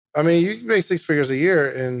I mean, you can make 6 figures a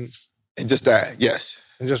year in just that, yes.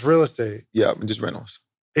 In just real estate. Yeah, in just rentals.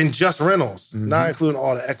 In just rentals, not including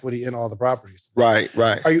all the equity in all the properties. Right,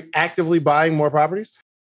 right. Are you actively buying more properties?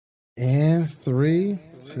 And 3,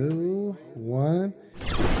 2, 1.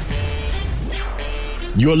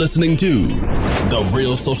 You're listening to The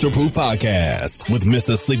Real Social Proof Podcast with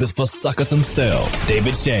Mr. Sleepers for Suckers himself,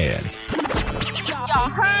 David Shands.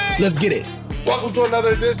 Let's get it. Welcome to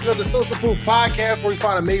another edition of the Social Proof Podcast, where we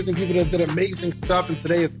find amazing people that did amazing stuff, and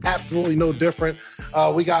today is absolutely no different.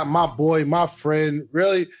 We got my boy, my friend,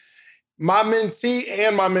 really my mentee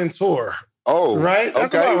and my mentor. Oh, right?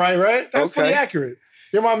 That's okay. about right? That's pretty accurate.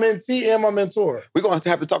 You're my mentee and my mentor. We're going to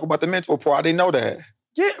have to talk about the mentor part. I didn't know that.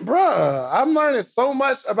 Yeah, bruh. I'm learning so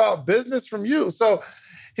much about business from you. So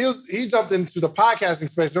he jumped into the podcasting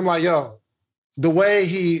space. I'm like, yo, the way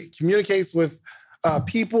he communicates with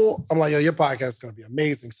people, I'm like, yo, your podcast is going to be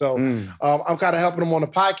amazing. So I'm kind of helping him on the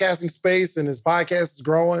podcasting space, and his podcast is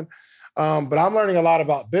growing. But I'm learning a lot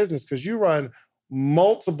about business because you run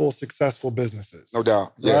multiple successful businesses. No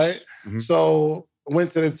doubt. Yes. Right? So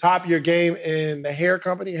went to the top of your game in the hair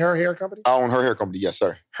company, her hair company? I own her hair company. Yes,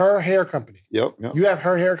 sir. Her hair company. Yep. You have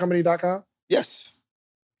herhaircompany.com? Yes.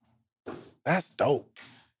 That's dope.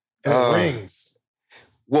 And it rings.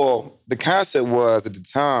 Well, the concept was at the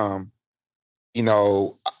time, you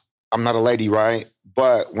know, I'm not a lady, right?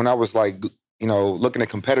 But when I was like, you know, looking at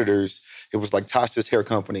competitors, it was like Tasha's hair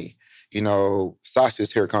company, you know,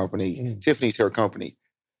 Sasha's hair company, Tiffany's hair company.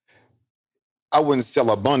 I wouldn't sell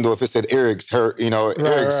a bundle if it said Eric's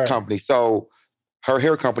company. So her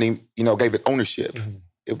hair company, you know, gave it ownership.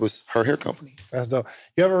 It was her hair company. That's dope.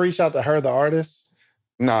 You ever reach out to her, the artist?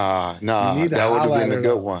 Nah. That would have been a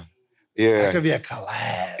good one. Yeah. That could be a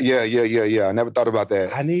collab. Yeah. I never thought about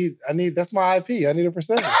that. I need, that's my IP. I need a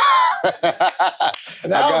percentage.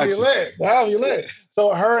 That'll be lit.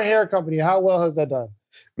 So her hair company, how well has that done?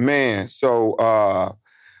 Man, so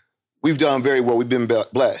we've done very well. We've been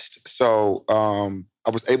blessed. So I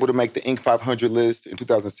was able to make the Inc. 500 list in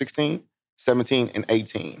 2016, 17, and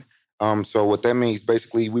 18. So what that means,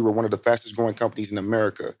 basically, we were one of the fastest growing companies in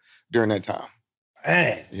America during that time.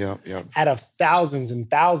 Man. Yeah. Out of thousands and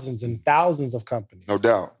thousands and thousands of companies. No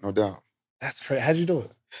doubt. That's crazy. How'd you do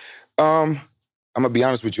it? I'm going to be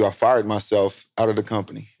honest with you. I fired myself out of the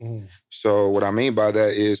company. So what I mean by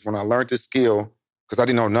that is when I learned this skill, because I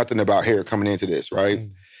didn't know nothing about hair coming into this, right?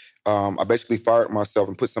 I basically fired myself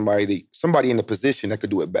and put somebody in the position that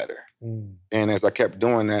could do it better. And as I kept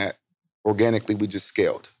doing that, organically, we just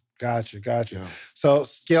scaled. Gotcha. Yeah. So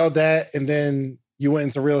scaled that, and then you went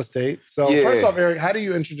into real estate. So first off, Eric, how do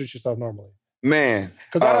you introduce yourself normally? Man.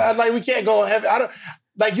 Because we can't go heavy.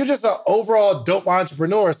 You're just an overall dope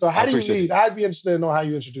entrepreneur. So how do you lead? I'd be interested to know how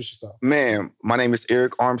you introduce yourself. Man, my name is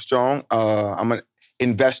Eric Armstrong. I'm an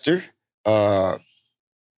investor.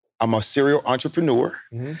 I'm a serial entrepreneur.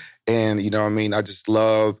 And, you know what I mean? I just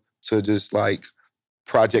love to just like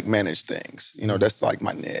project manage things. You know, that's like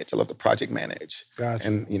my niche. I love to project manage. Gotcha.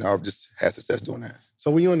 And, you know, I've just had success doing that.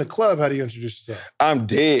 So when you're in the club, how do you introduce yourself? I'm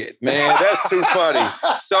dead, man. That's too funny.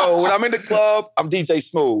 So when I'm in the club, I'm DJ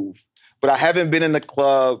Smooth. But I haven't been in the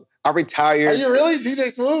club. I retired. Are you really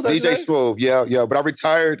DJ Smooth? That's DJ Smooth, yeah. But I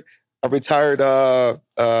retired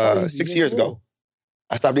 6 years ago.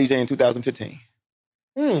 I stopped DJing in 2015.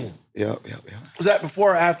 Yeah. Was that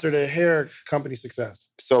before or after the hair company success?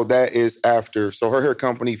 So that is after. So her hair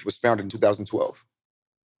company was founded in 2012.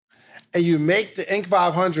 And you make the Inc.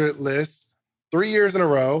 500 list 3 years in a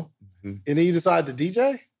row, and then you decide to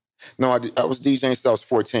DJ? No, I was DJing since I was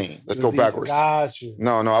 14. Let's go backwards. Got you.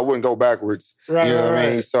 No, I wouldn't go backwards. Right, you know what I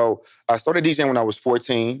mean? right. So I started DJing when I was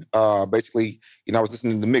 14. Basically, you know, I was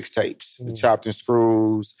listening to mixtapes, the Chopped and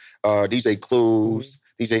Screws, DJ Clues,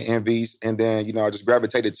 DJ Envies, and then, you know, I just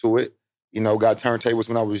gravitated to it. You know, got turntables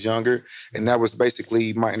when I was younger, and that was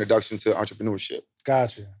basically my introduction to entrepreneurship.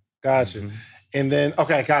 Gotcha. And then,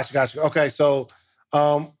 okay, gotcha. Okay, so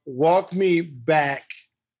walk me back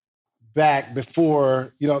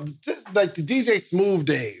before, you know, like the DJ Smooth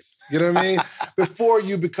days, you know what I mean? Before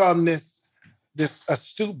you become this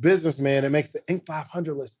astute businessman that makes the Inc.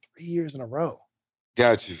 500 list 3 years in a row.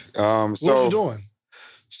 Got you. What was you doing?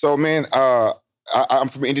 So, man, I'm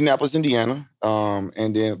from Indianapolis, Indiana.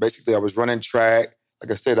 And then basically I was running track.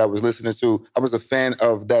 Like I said, I was a fan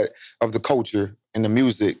of the culture and the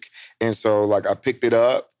music. And so like I picked it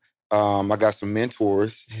up. I got some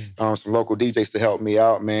mentors, some local DJs to help me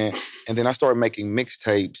out, man. And then I started making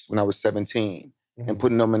mixtapes when I was 17 and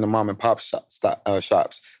putting them in the mom and pop shops,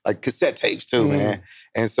 like cassette tapes too, man.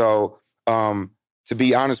 And so to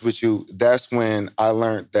be honest with you, that's when I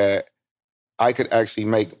learned that I could actually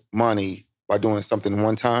make money by doing something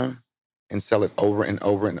one time and sell it over and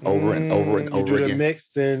over and over and over and over again. You do again. the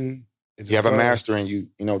mix, then you have a master and you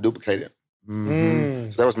duplicate it. Mm-hmm.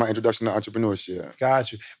 So that was my introduction to entrepreneurship.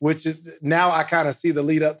 Got you. Which is, now I kind of see the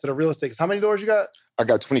lead up to the real estate. How many doors you got? I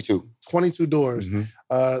got 22. 22 doors.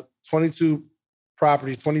 22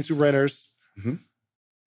 properties, 22 renters.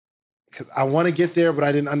 Because I want to get there, but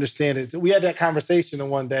I didn't understand it. We had that conversation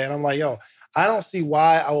one day, and I'm like, yo, I don't see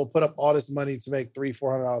why I will put up all this money to make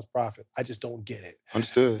 $300-$400 profit. I just don't get it.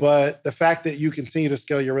 Understood. But the fact that you continue to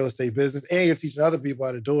scale your real estate business and you're teaching other people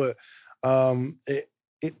how to do it,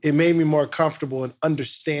 it made me more comfortable in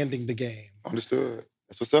understanding the game. Understood.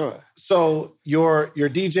 That's what's up. So you're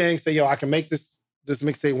DJing, say, yo, I can make this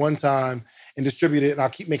mixtape one time and distribute it, and I'll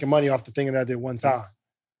keep making money off the thing that I did one time.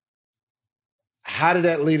 How did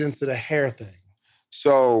that lead into the hair thing?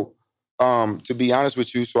 So, to be honest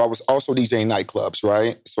with you, so I was also DJing nightclubs,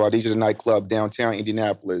 right? So I DJed a nightclub downtown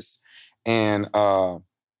Indianapolis, and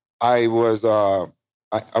I was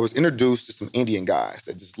introduced to some Indian guys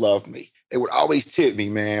that just loved me. They would always tip me,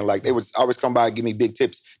 man. Like, they would always come by and give me big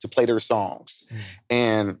tips to play their songs.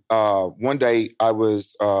 And one day I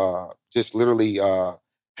was just literally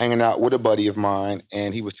hanging out with a buddy of mine,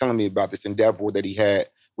 and he was telling me about this endeavor that he had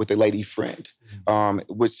with a lady friend,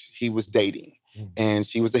 which he was dating. And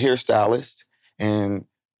she was a hairstylist, and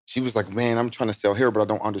she was like, man, I'm trying to sell hair, but I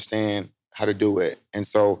don't understand how to do it. And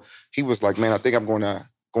so he was like, man, I think I'm going to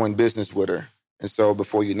go in business with her. And so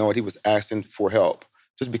before you know it, he was asking for help,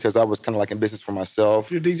 just because I was kind of like in business for myself.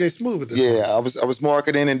 You're DJ Smooth at this point. I was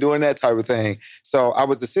marketing and doing that type of thing. So I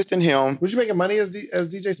was assisting him. Was you making money as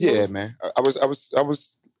DJ Smooth? Yeah, man. I was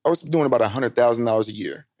doing about $100,000 a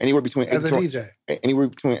year, anywhere between as a DJ, anywhere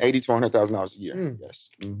between $80,000 to $100,000 a year. Yes.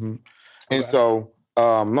 And so,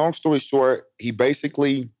 long story short, he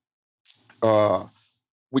basically,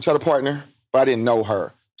 we tried to partner, but I didn't know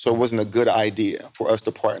her, so it wasn't a good idea for us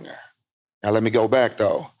to partner. Now let me go back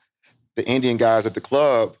though. The Indian guys at the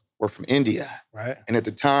club were from India, right? And at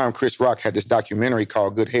the time, Chris Rock had this documentary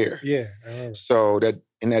called Good Hair. Yeah, I remember. So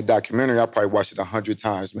in that documentary, I probably watched it 100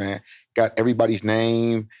 times, man. Got everybody's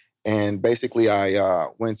name, and basically I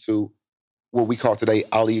went to what we call today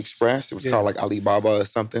AliExpress. It was called like Alibaba or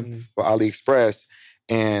something, or AliExpress.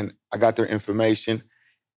 And I got their information.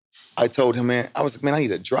 I told him, man, I was like, man, I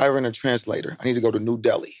need a driver and a translator. I need to go to New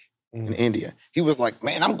Delhi in India. He was like,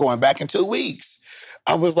 man, I'm going back in 2 weeks.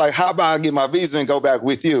 I was like, how about I get my visa and go back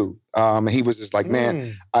with you? And he was just like,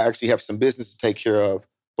 man, I actually have some business to take care of.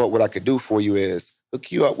 But what I could do for you is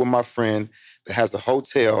hook you up with my friend that has a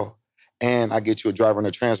hotel, and I get you a driver and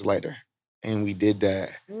a translator. And we did that.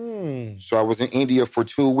 So I was in India for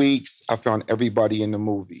 2 weeks. I found everybody in the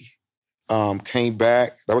movie. Came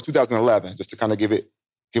back. That was 2011, just to kind of give it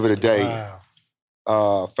a day.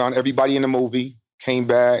 Wow. Found everybody in the movie. Came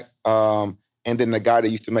back. And then the guy that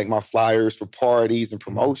used to make my flyers for parties and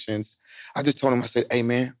promotions, I just told him, I said, hey,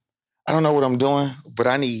 man, I don't know what I'm doing, but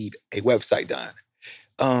I need a website done.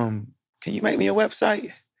 Can you make me a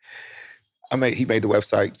website? He made the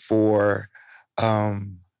website for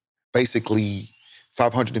basically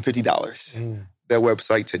 $550. That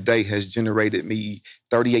website today has generated me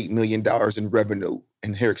 $38 million in revenue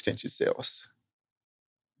in hair extension sales.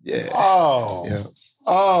 Yeah. Oh. Yeah.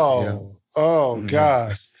 Oh. Yeah. Oh,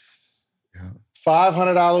 gosh. Yeah.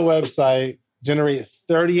 $500 website generated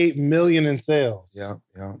 $38 million in sales. Yeah.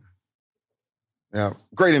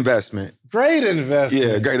 Great investment. Great investment.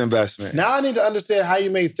 Yeah, great investment. Now I need to understand how you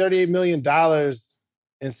made $38 million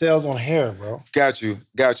in sales on hair, bro. Got you.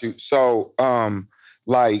 So,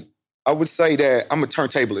 I would say that I'm a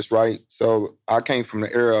turntablist, right? So I came from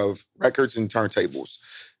the era of records and turntables.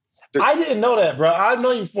 I didn't know that, bro. I've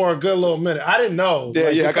known you for a good little minute. I didn't know.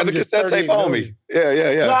 Yeah, I got the cassette tape on me.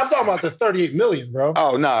 Yeah. No, I'm talking about the 38 million, bro.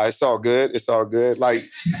 Oh, nah, it's all good. Like,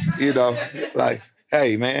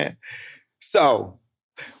 hey, man. So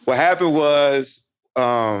what happened was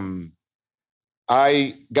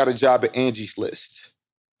I got a job at Angie's List.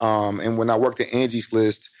 And when I worked at Angie's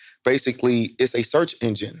List, basically it's a search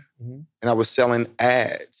engine. And I was selling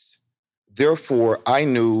ads. Therefore, I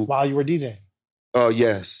knew... While you were DJing?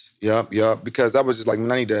 Yes. Yep. Because I was just like,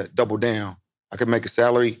 man, I need to double down. I could make a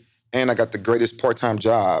salary, and I got the greatest part-time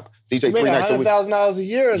job. DJ you 3 nights a week. $100,000 a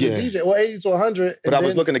year as a DJ. Well, 80 to 100. But I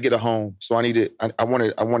was looking to get a home, so I needed.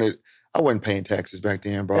 I wasn't paying taxes back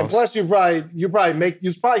then, bro. And plus, you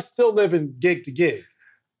probably still living gig to gig.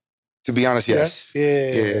 To be honest, yes.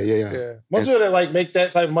 Yeah. Most of it make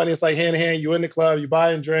that type of money. It's like hand in hand. You in the club, you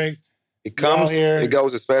buying drinks. It comes. It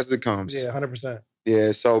goes as fast as it comes. Yeah, 100%.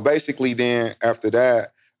 Yeah. So basically, then after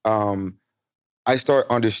that, I start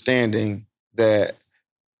understanding that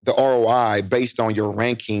the ROI based on your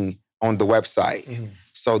ranking on the website. Mm-hmm.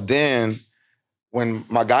 So then when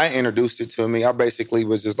my guy introduced it to me, I basically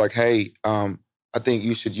was just like, hey, I think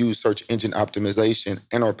you should use search engine optimization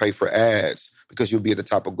and or pay for ads because you'll be at the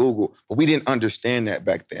top of Google. But we didn't understand that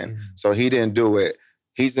back then. Mm-hmm. So he didn't do it.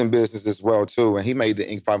 He's in business as well, too. And he made the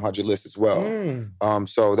Inc. 500 list as well.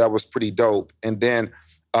 So that was pretty dope. And then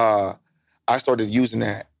I started using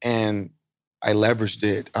that and I leveraged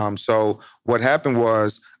it. So what happened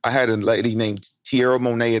was I had a lady named Tierra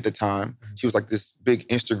Monet at the time. She was like this big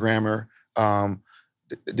Instagrammer,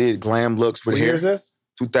 did glam looks with What hair. year is this?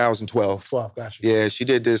 2012. 12, gotcha. Yeah, she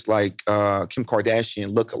did this like Kim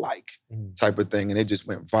Kardashian look-alike type of thing, and it just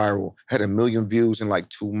went viral. Had 1 million views in like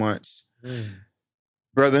 2 months.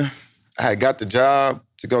 Brother, I had got the job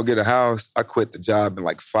to go get a house. I quit the job in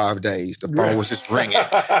like 5 days. The phone was just ringing.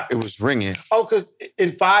 It was ringing. Oh, because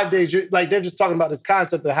in 5 days, you're, like they're just talking about this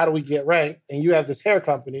concept of how do we get ranked, and you have this hair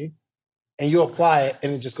company, and you apply it,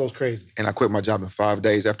 and it just goes crazy. And I quit my job in 5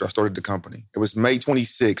 days after I started the company. It was May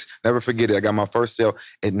 26th. Never forget it. I got my first sale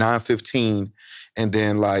at 9:15, and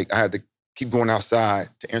then like I had to keep going outside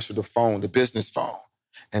to answer the phone, the business phone.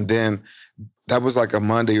 And then that was like a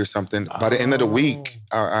Monday or something. By the end of the week,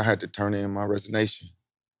 I had to turn in my resignation.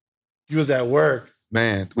 You was at work.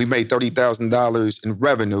 Man, we made $30,000 in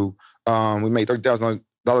revenue. We made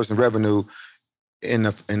 $30,000 in revenue in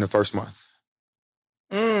the first month.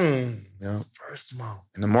 Yeah. First month.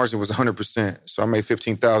 And the margin was 100%. So I made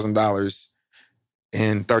 $15,000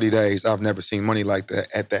 in 30 days. I've never seen money like that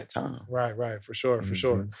at that time. Right. For sure.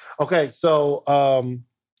 Okay, so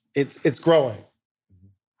it's growing.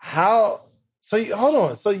 How? So hold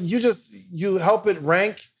on. So you help it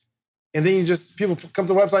rank, and then people come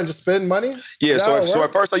to the website and just spend money? Yeah. So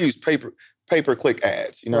at first I used pay-per-click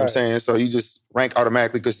ads. You know what I'm saying? So you just rank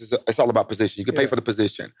automatically because it's all about position. You can pay for the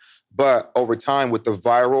position. But over time, with the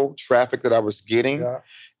viral traffic that I was getting,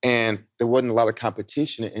 and there wasn't a lot of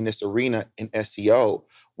competition in this arena in SEO,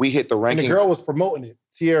 we hit the rankings. And the girl was promoting it,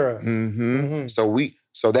 Tierra. So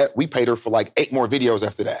we paid her for like 8 more videos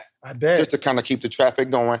after that. I bet. Just to kind of keep the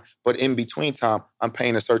traffic going. But in between time, I'm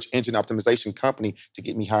paying a search engine optimization company to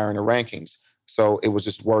get me higher in the rankings. So it was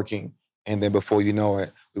just working. And then before you know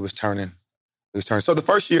it, it was turning. So the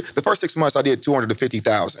first 6 months, I did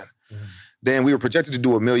 250,000. Then we were projected to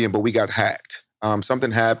do 1 million, but we got hacked.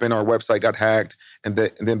 Something happened. Our website got hacked. And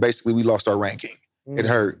then basically we lost our ranking. It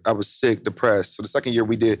hurt. I was sick, depressed. So the second year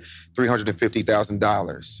we did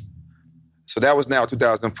 $350,000. So that was now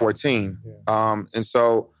 2014. And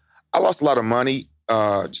so I lost a lot of money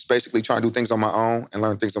just basically trying to do things on my own and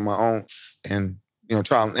learn things on my own and,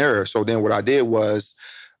 trial and error. So then what I did was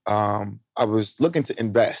I was looking to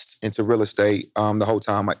invest into real estate the whole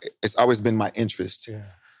time. It's always been my interest.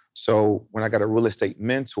 So when I got a real estate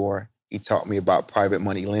mentor, he taught me about private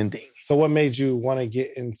money lending. So what made you want to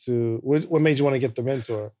get into, what made you want to get the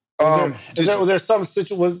mentor? Was there some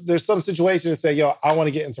situation to say, yo, I want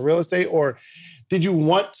to get into real estate? Or did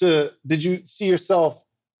you see yourself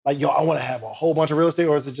like, yo, I want to have a whole bunch of real estate,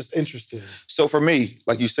 or is it just interesting? So for me,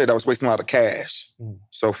 like you said, I was wasting a lot of cash.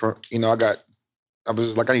 So I was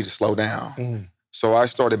just like, I need to slow down. So I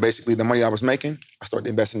started basically the money I was making, I started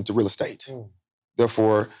investing into real estate.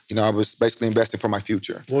 Therefore, I was basically investing for my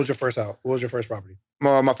future. What was your first house? What was your first property?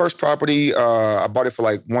 My first property, I bought it for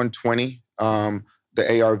like $120.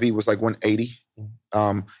 The ARV was like $180.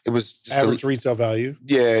 It was just average retail value.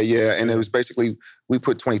 Yeah. And it was basically, we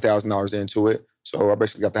put $20,000 into it. So I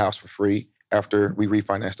basically got the house for free after we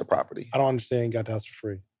refinanced the property. I don't understand. You got the house for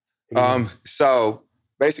free. So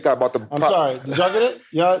basically I bought the... I'm sorry. Did y'all get it?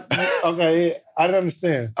 Y'all? Okay. I didn't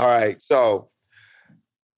understand. All right. So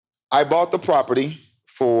I bought the property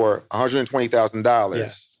for $120,000.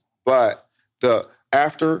 Yes. But the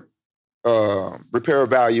after repair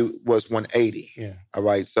value was $180. Yeah. All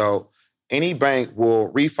right. So any bank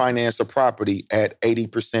will refinance a property at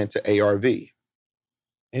 80% to ARV.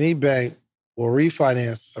 Any bank will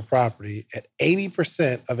refinance a property at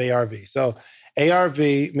 80% of ARV. So ARV,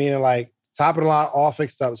 meaning like top of the line, all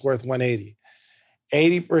fixed up, is worth $180.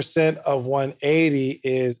 80% of $180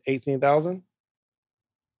 is $18,000?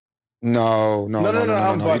 No.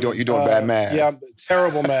 You're doing bad math. Yeah,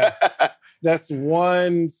 terrible math. That's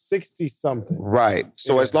 $160 something. Right.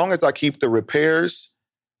 So as long as I keep the repairs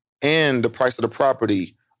and the price of the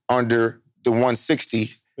property under the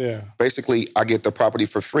 $160, basically I get the property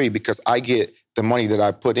for free because I get the money that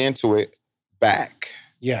I put into it back.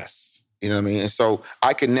 Yes. You know what I mean? And so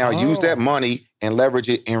I can now use that money and leverage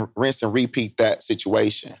it and rinse and repeat that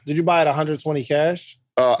situation. Did you buy it 120 cash?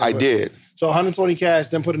 I did. So 120 cash,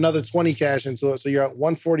 then put another 20 cash into it. So you're at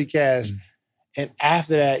 140 cash. And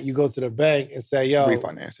after that, you go to the bank and say, yo.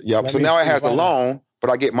 Refinance it. Yep. So now it has a loan but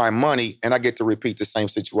I get my money and I get to repeat the same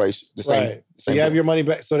situation. So you have your money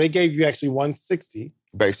back. So they gave you actually $160.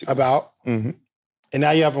 Basically. About. Mm-hmm. And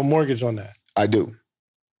now you have a mortgage on that. I do.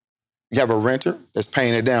 You have a renter that's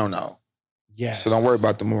paying it down now. Yes. So don't worry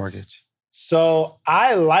about the mortgage. So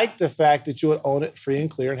I like the fact that you would own it free and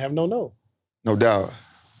clear and have no note. No doubt.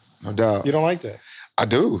 No doubt. You don't like that? I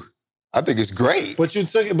do. I think it's great. But you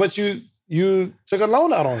took a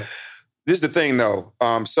loan out on it. This is the thing though.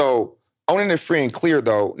 So owning it free and clear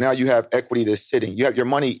though, now you have equity that's sitting. You have your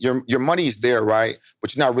money, your money is there, right?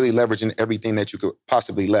 But you're not really leveraging everything that you could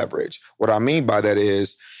possibly leverage. What I mean by that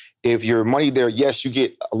is if your money there, yes, you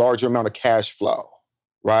get a larger amount of cash flow,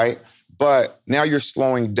 right? But now you're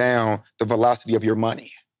slowing down the velocity of your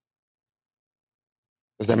money.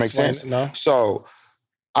 Does that make sense? No. So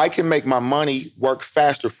I can make my money work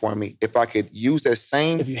faster for me if I could use that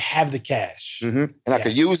same... If you have the cash. Mm-hmm. And I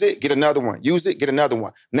could use it, get another one. Use it, get another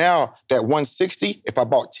one. Now, that 160, if I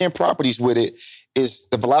bought 10 properties with it, is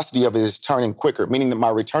the velocity of it is turning quicker, meaning that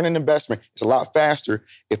my return on investment is a lot faster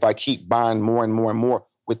if I keep buying more and more and more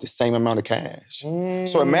with the same amount of cash.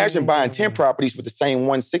 So imagine buying 10 properties with the same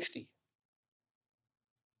 160.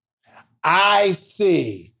 I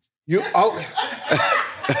see.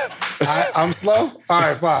 I'm slow? All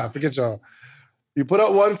right, fine. Forget y'all. You put up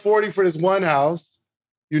 140 for this one house.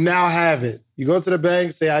 You now have it. You go to the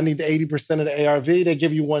bank, say, I need the 80% of the ARV. They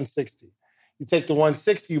give you 160. You take the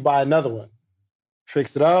 160, you buy another one.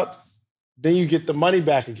 Fix it up. Then you get the money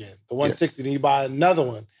back again. The 160, then you buy another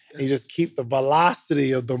one. And you just keep the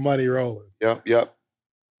velocity of the money rolling. Yep.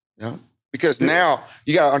 Because now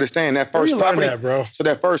you got to understand that first property. That, bro? So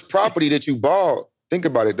that first property that you bought, think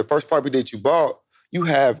about it. The first property that you bought, you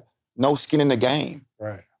have no skin in the game.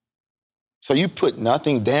 Right. So you put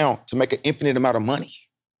nothing down to make an infinite amount of money.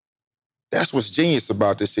 That's what's genius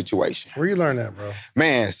about this situation. Where you learn that, bro?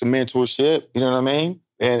 Man, it's a mentorship. You know what I mean?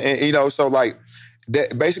 And you know, so like,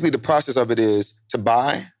 basically the process of it is to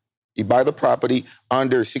buy. You buy the property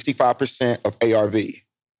under 65% of ARV.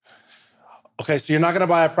 Okay, so you're not gonna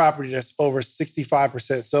buy a property that's over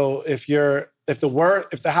 65%. So if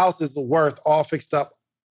the house is worth all fixed up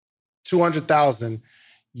 $200,000,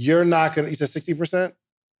 you're not gonna. You said 60%.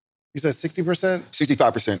 You said 60%.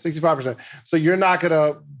 65%. 65%. So you're not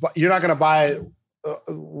gonna buy it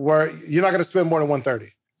where you're not gonna spend more than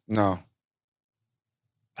 $130. No.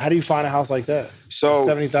 How do you find a house like that? So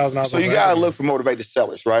 $70,000. So you gotta look for motivated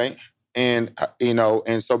sellers, right? And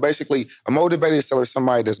and so basically, a motivated seller is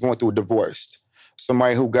somebody that's going through a divorce,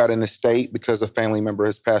 somebody who got an estate because a family member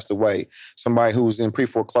has passed away, somebody who's in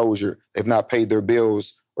pre-foreclosure, they've not paid their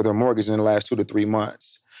bills or their mortgage in the last 2 to 3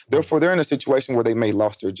 months. Therefore, they're in a situation where they may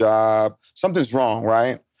lost their job. Something's wrong,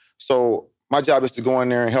 right? So my job is to go in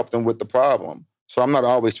there and help them with the problem. So I'm not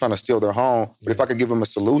always trying to steal their home, but if I could give them a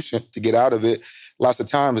solution to get out of it, lots of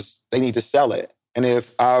times they need to sell it. And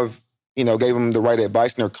if I've, gave them the right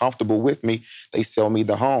advice and they're comfortable with me, they sell me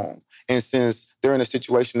the home. And since they're in a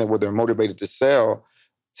situation where they're motivated to sell,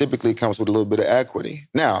 typically it comes with a little bit of equity.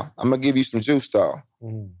 Now, I'm going to give you some juice, though.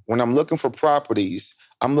 When I'm looking for properties,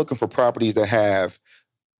 I'm looking for properties that have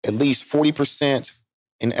at least 40%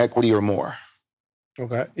 in equity or more.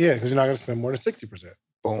 Okay. Yeah, because you're not going to spend more than 60%.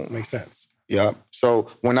 Boom. Makes sense. Yeah. So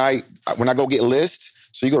when I go get lists,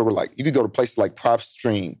 so you could go to places like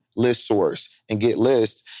PropStream, ListSource, and get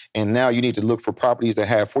lists. And now you need to look for properties that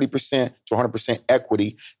have 40% to 100%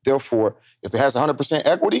 equity. Therefore, if it has 100%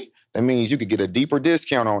 equity, that means you could get a deeper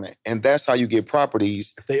discount on it. And that's how you get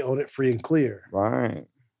properties. If they own it free and clear. Right.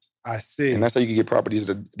 I see. And that's how you can get properties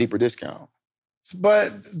at a deeper discount.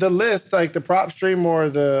 But the list, like the PropStream or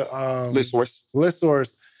the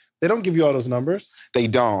ListSource, they don't give you all those numbers. They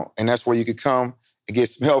don't. And that's where you could come and get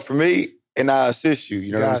some help from me and I'll assist you.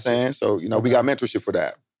 You know what I'm saying? So, we got mentorship for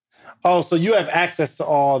that. Oh, so you have access to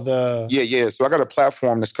all the... Yeah. So I got a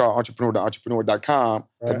platform that's called entrepreneur.entrepreneur.com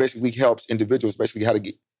that basically helps individuals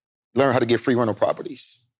learn how to get free rental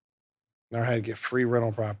properties. Learn how to get free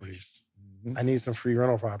rental properties. Mm-hmm. I need some free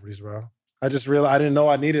rental properties, bro. I just realized I didn't know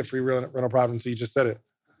I needed free rental properties until you just said it.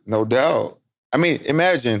 No doubt. I mean,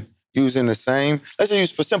 imagine using the same... Let's just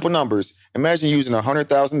use for simple numbers. Imagine using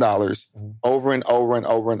 $100,000 over and over and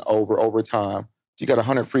over and over time. You got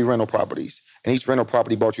 100 free rental properties, and each rental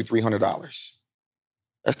property bought you $300.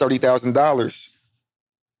 That's $30,000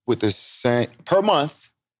 with the same per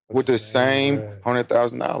month with the same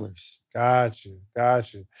 $100,000. Got you.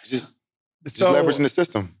 Just leveraging the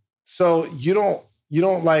system. So you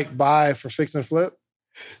don't like buy for fix and flip?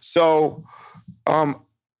 So, I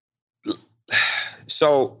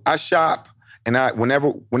shop, and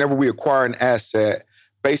whenever we acquire an asset,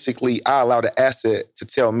 basically I allow the asset to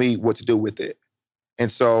tell me what to do with it. And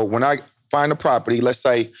so when I find a property. Let's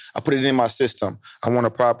say I put it in my system. I want a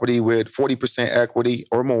property with 40% equity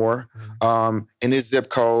or more in this zip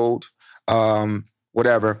code,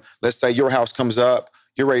 whatever. Let's say your house comes up,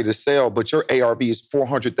 you're ready to sell, but your ARV is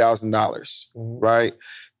 $400,000, right?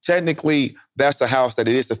 Technically, that's a house that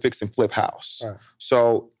it is a fix and flip house. Right.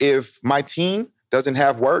 So if my team doesn't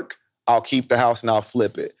have work, I'll keep the house and I'll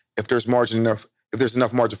flip it if there's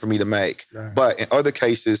enough margin for me to make. Right. But in other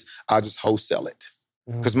cases, I'll just wholesale it.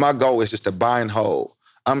 Because my goal is just to buy and hold.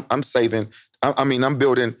 I'm saving. I'm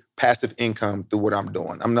building passive income through what I'm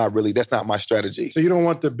doing. That's not my strategy. So you don't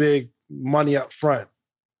want the big money up front?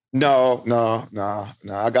 No.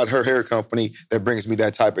 I got her hair company that brings me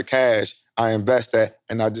that type of cash. I invest that,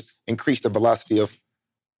 and I just increase the velocity of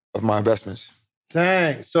my investments.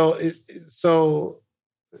 Dang. So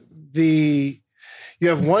you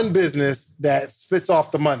have one business that spits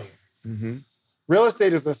off the money. Mm-hmm. Real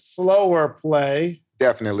estate is a slower play.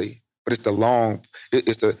 Definitely. But it's a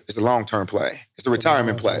long-term play. It's a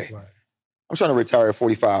retirement play. I'm trying to retire at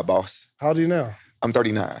 45, boss. How old are you now? I'm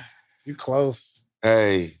 39. You close.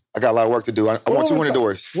 Hey, I got a lot of work to do. I want 200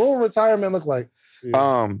 doors. What will retirement look like?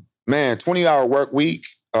 20-hour work week,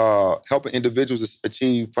 helping individuals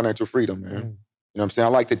achieve financial freedom, man. You know what I'm saying? I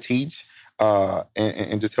like to teach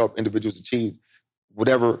and just help individuals achieve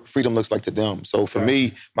whatever freedom looks like to them. So for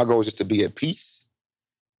me, my goal is just to be at peace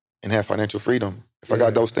and have financial freeding. If I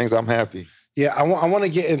got those things, I'm happy. Yeah, I want to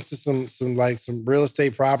get into some real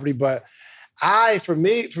estate property, but it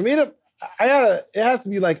has to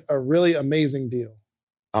be like a really amazing deal.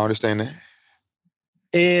 I understand that.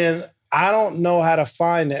 And I don't know how to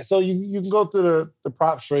find that. So you can go through the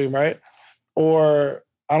prop stream, right? Or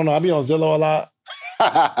I don't know, I'll be on Zillow a lot.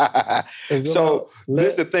 So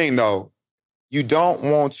this is the thing though. You don't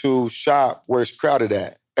want to shop where it's crowded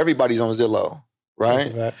at. Everybody's on Zillow,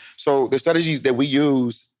 right? So the strategy that we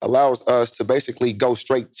use allows us to basically go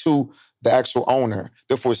straight to the actual owner.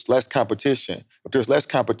 Therefore, it's less competition. If there's less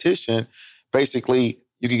competition, basically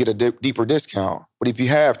you can get a deeper discount. But if you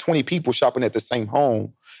have 20 people shopping at the same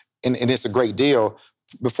home and it's a great deal,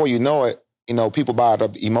 before you know it, people buy out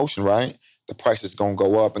of emotion, right? The price is going to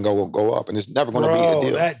go up and go up, and it's never going to be a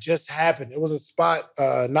deal. That just happened. It was a spot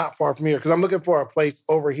not far from here because I'm looking for a place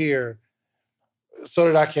over here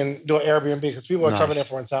so that I can do an Airbnb because people are coming in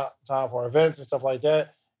for time for events and stuff like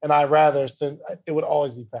that, and I'd rather it would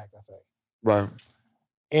always be packed, I think. Right.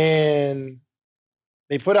 And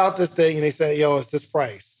they put out this thing and they said, yo, it's this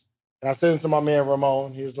price. And I sent it to my man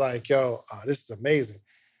Ramon. He was like, yo, this is amazing.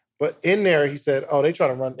 But in there, he said, oh, they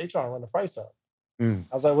trying to run the price up. I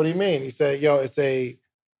was like, what do you mean? He said, yo, it's a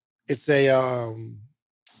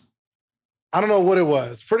I don't know what it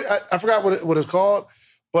was. I forgot what it's called,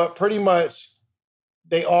 but pretty much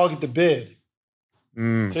they all get the bid.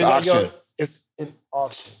 It's an auction. Yo, it's an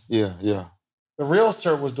auction. Yeah. The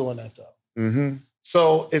realtor was doing that though. Mm-hmm.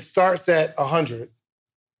 So it starts at 100.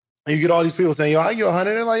 And you get all these people saying, yo, I give you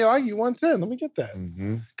 100. They're like, yo, I give you 110. Let me get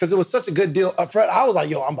that. Because it was such a good deal up front. I was like,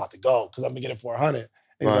 yo, I'm about to go because I'm going to get it for 100.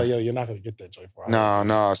 And he's like, yo, you're not going to get that joy for 100.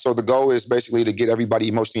 No. So the goal is basically to get everybody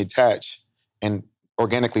emotionally attached and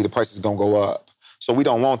organically the price is going to go up. So we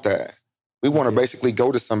don't want that. We want to basically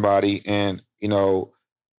go to somebody and,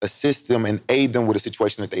 assist them and aid them with a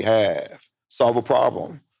situation that they have. Solve a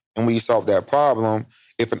problem. And when you solve that problem,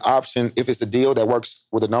 if it's a deal that works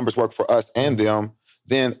where the numbers work for us and them,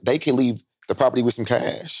 then they can leave the property with some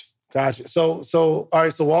cash. Gotcha. So all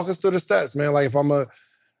right, so walk us through the steps, man. Like if I'm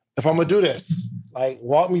gonna do this, like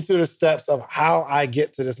walk me through the steps of how I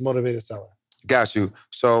get to this motivated seller. Got you.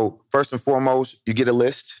 So first and foremost, you get a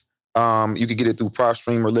list. You can get it through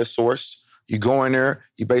PropStream or List Source. You go in there,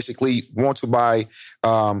 you basically want to buy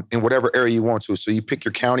in whatever area you want to. So you pick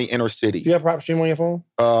your county and or city. Do you have PropStream on your phone?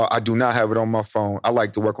 I do not have it on my phone. I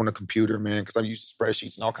like to work on the computer, man, because I'm using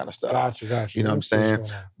spreadsheets and all kind of stuff. Gotcha. You know what I'm saying?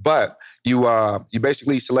 But you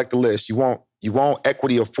basically select the list. You want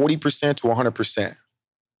equity of 40% to 100%.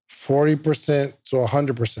 40% to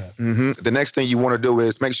 100%. Mm-hmm. The next thing you want to do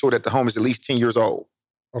is make sure that the home is at least 10 years old.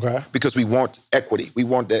 Okay. Because we want equity. We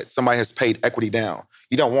want that somebody has paid equity down.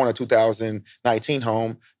 You don't want a 2019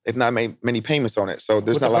 home if not made many payments on it. So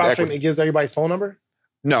there's not a lot of equity. It gives everybody's phone number?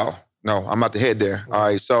 No. I'm about to head there. All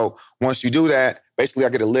right. So once you do that, basically I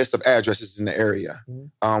get a list of addresses in the area.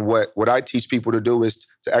 What I teach people to do is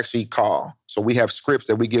to actually call. So we have scripts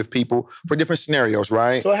that we give people for different scenarios,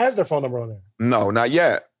 right? So it has their phone number on there? No, not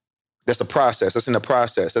yet. That's a process. That's in the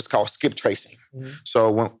process. That's called skip tracing. So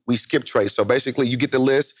when we skip trace, so basically you get the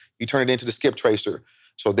list, you turn it into the skip tracer.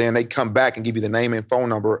 So then they come back and give you the name and phone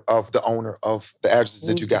number of the owner of the addresses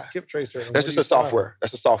that you got. Skip tracer. That's just a software.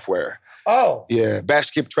 That's a software. Oh. Yeah, Batch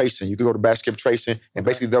Skip Tracing. You can go to Batch Skip Tracing, and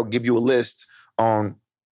basically they'll give you a list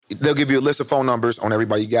of phone numbers on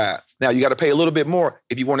everybody you got. Now, you got to pay a little bit more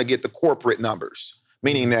if you want to get the corporate numbers,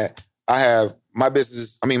 meaning that I have my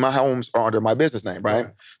homes are under my business name, right?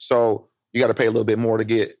 So you got to pay a little bit more to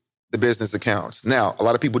get the business accounts. Now, a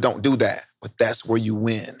lot of people don't do that, but that's where you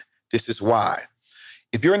win. This is why.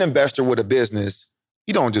 If you're an investor with a business,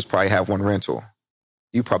 you don't just probably have one rental.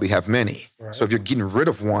 You probably have many. Right. So if you're getting rid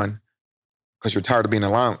of one because you're tired of being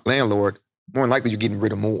a landlord, more than likely you're getting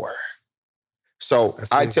rid of more. So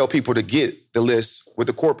I tell people to get the list with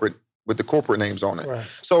the corporate names on it. Right.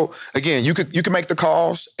 So again, you can make the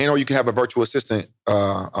calls, or you can have a virtual assistant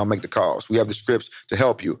make the calls. We have the scripts to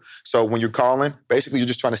help you. So when you're calling, basically you're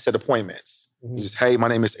just trying to set appointments. Mm-hmm. You just, hey, my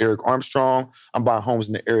name is Eric Armstrong. I'm buying homes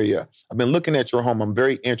in the area. I've been looking at your home. I'm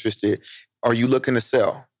very interested. Are you looking to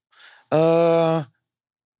sell?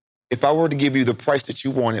 If I were to give you the price that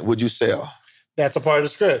you wanted, would you sell? That's a part of the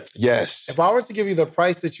script. Yes. If I were to give you the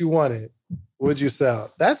price that you wanted, would you sell?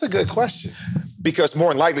 That's a good question. Because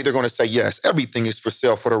more than likely, they're going to say yes. Everything is for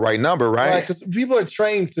sale for the right number, right? Right, because people are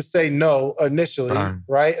trained to say no initially,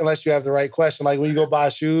 right? Unless you have the right question. Like when you go buy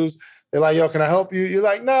shoes, they're like, yo, can I help you? You're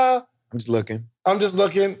like, nah. I'm just looking.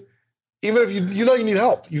 Even if you need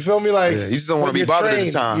help. You feel me? Like, you just don't want to be bothered at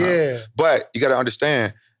the time. Yeah. But you got to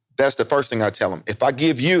understand, that's the first thing I tell them. If I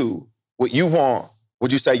give you what you want,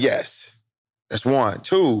 would you say yes? That's one.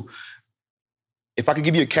 Two, if I could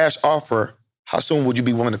give you a cash offer, how soon would you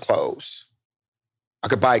be willing to close? I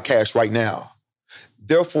could buy cash right now.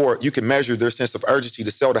 Therefore, you can measure their sense of urgency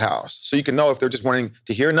to sell the house. So you can know if they're just wanting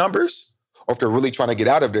to hear numbers or if they're really trying to get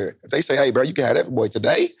out of there. If they say, hey, bro, you can have that boy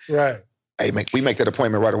today. Right. Hey, we make that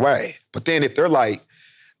appointment right away. But then if they're like,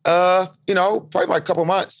 probably like a couple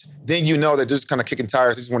months, then you know that they're just kind of kicking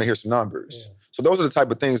tires. They just want to hear some numbers. Yeah. So those are the type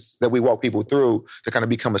of things that we walk people through to kind of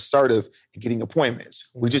become assertive in getting appointments.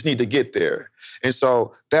 Mm-hmm. We just need to get there. And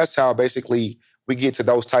so that's how basically we get to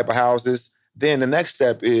those type of houses. Then the next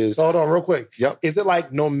step is... So hold on real quick. Yep. Is it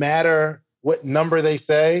like no matter what number they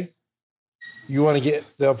say, you want to get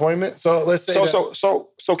the appointment? So let's say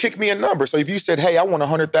So kick me a number. So if you said, hey, I want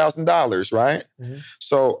 $100,000, right? Mm-hmm.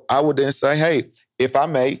 So I would then say, hey, if I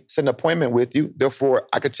may, set an appointment with you. Therefore,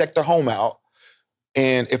 I could check the home out.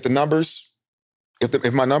 And if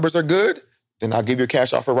if my numbers are good, then I'll give you a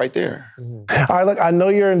cash offer right there. Mm-hmm. All right, look, I know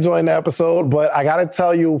you're enjoying the episode, but I got to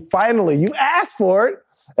tell you, finally, you asked for it,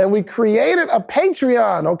 and we created a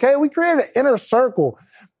Patreon, okay? We created an inner circle.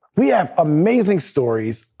 We have amazing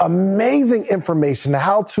stories, amazing information,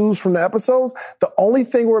 how-tos from the episodes. The only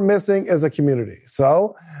thing we're missing is a community.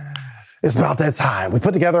 So it's about that time. We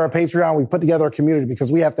put together a Patreon. We put together a community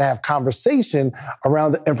because we have to have conversation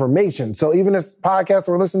around the information. So even this podcast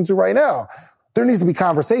we're listening to right now, there needs to be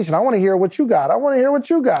conversation. I want to hear what you got.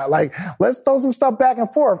 Like, let's throw some stuff back and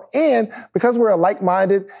forth. And because we're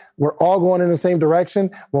like-minded, we're all going in the same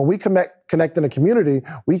direction. When we connect in a community,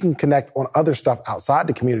 we can connect on other stuff outside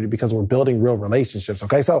the community because we're building real relationships.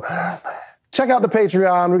 Okay, so check out the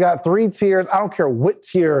Patreon. We got 3 tiers. I don't care what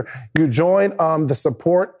tier you join. The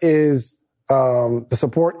support is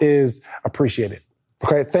appreciated.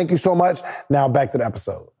 Okay, thank you so much. Now back to the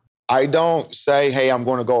episode. I don't say, hey, I'm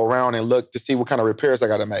going to go around and look to see what kind of repairs I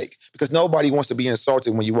got to make, because nobody wants to be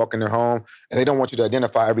insulted when you walk in their home and they don't want you to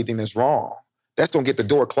identify everything that's wrong. That's going to get the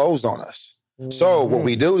door closed on us. Mm-hmm. So what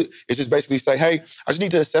we do is just basically say, hey, I just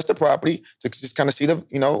need to assess the property to just kind of see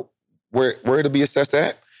where it'll be assessed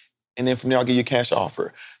at. And then from there, I'll give you a cash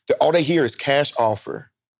offer. All they hear is cash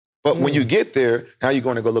offer. But when you get there, now you're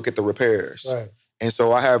going to go look at the repairs. Right. And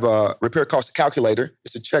so I have a repair cost calculator.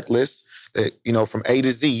 It's a checklist that, from A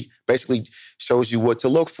to Z, basically shows you what to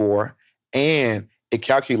look for, and it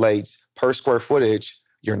calculates per square footage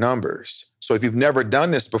your numbers. So if you've never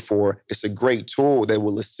done this before, it's a great tool that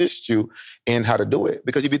will assist you in how to do it.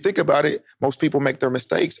 Because if you think about it, most people make their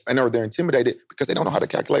mistakes or they're intimidated because they don't know how to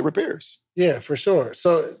calculate repairs. Yeah, for sure.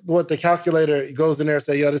 So what the calculator goes in there and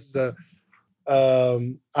say, yo, this is a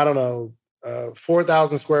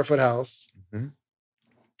 4,000 square foot house. Mm-hmm.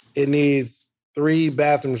 It needs 3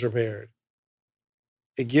 bathrooms repaired.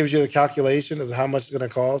 It gives you the calculation of how much it's going to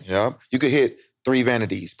cost. Yeah. You could hit 3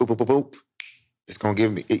 vanities. Boop, boop, boop, boop. It's going to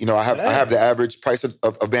give me, I have the average price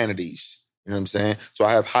of vanities. You know what I'm saying? So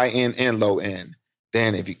I have high end and low end.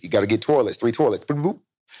 Then if you got to get toilets, 3 toilets. Boop, boop,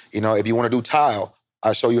 boop. If you want to do tile,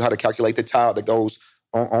 I show you how to calculate the tile that goes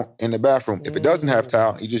on in the bathroom. If it doesn't have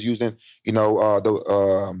tile, you're just using, I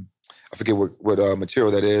forget what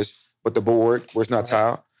material that is, but the board where it's not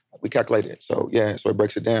tile. We calculate it. So it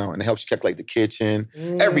breaks it down and it helps you calculate the kitchen,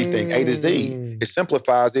 everything, A to Z. It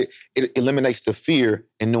simplifies it. It eliminates the fear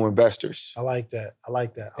in new investors. I like that.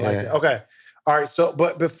 Like that. Okay. All right. So,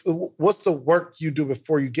 but what's the work you do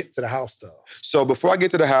before you get to the house, though? So before I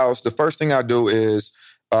get to the house, the first thing I do is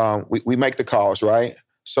we make the calls, right?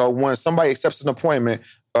 So when somebody accepts an appointment,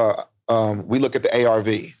 we look at the ARV.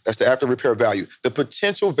 That's the after repair value, the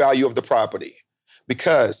potential value of the property.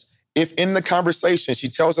 Because if in the conversation she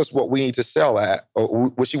tells us what we need to sell at or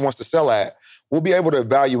what she wants to sell at, we'll be able to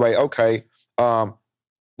evaluate, okay,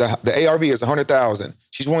 the ARV is $100,000.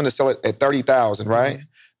 She's willing to sell it at $30,000, right? Mm-hmm.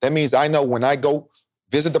 That means I know when I go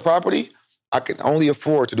visit the property, I can only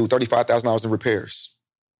afford to do $35,000 in repairs.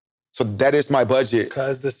 So that is my budget.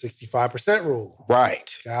 Because the 65% rule.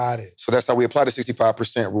 Right. Got it. So that's how we apply the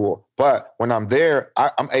 65% rule. But when I'm there,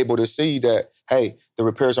 I'm able to see that, hey, the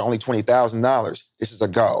repairs are only $20,000. This is a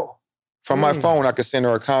go. From my phone, I could send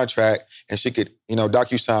her a contract and she could,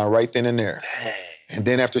 DocuSign right then and there. Dang. And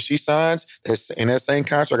then after she signs, in that same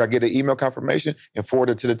contract, I get an email confirmation and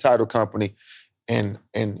forward it to the title company. And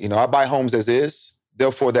I buy homes as is.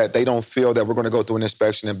 Therefore, that they don't feel that we're going to go through an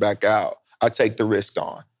inspection and back out. I take the risk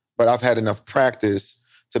on. But I've had enough practice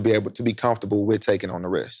to be able to be comfortable with taking on the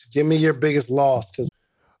risk. Give me your biggest loss.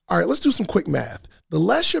 All right, let's do some quick math. The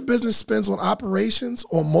less your business spends on operations,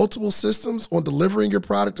 on multiple systems, on delivering your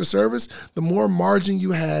product or service, the more margin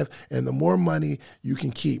you have and the more money you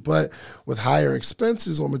can keep. But with higher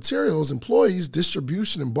expenses on materials, employees,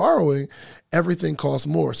 distribution, and borrowing, everything costs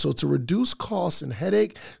more. So to reduce costs and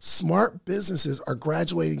headache, smart businesses are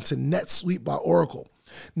graduating to NetSuite by Oracle.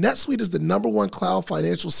 NetSuite is the #1 cloud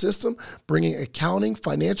financial system, bringing accounting,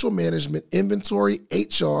 financial management, inventory,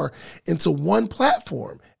 HR into one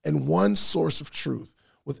platform and one source of truth.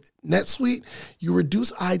 With NetSuite, you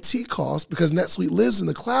reduce IT costs because NetSuite lives in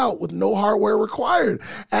the cloud with no hardware required.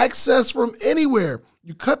 Access from anywhere.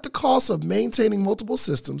 You cut the cost of maintaining multiple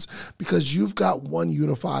systems because you've got one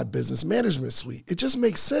unified business management suite. It just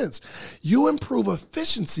makes sense. You improve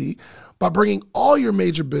efficiency by bringing all your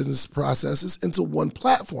major business processes into one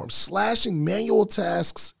platform, slashing manual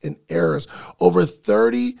tasks and errors. Over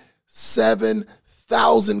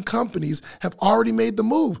 37,000 companies have already made the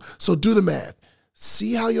move. So do the math.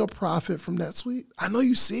 See how you'll profit from NetSuite? I know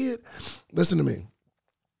you see it. Listen to me.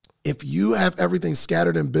 If you have everything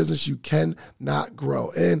scattered in business, you cannot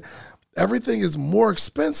grow. And everything is more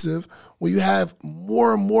expensive when you have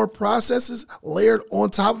more and more processes layered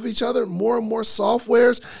on top of each other, more and more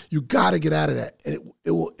softwares. You got to get out of that. And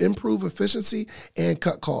it will improve efficiency and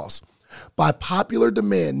cut costs. By popular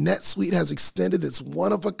demand, NetSuite has extended its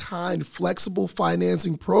one-of-a-kind flexible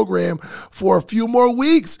financing program for a few more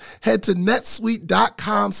weeks. Head to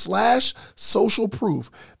netsuite.com/socialproof.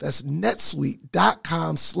 That's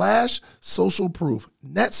netsuite.com/socialproof.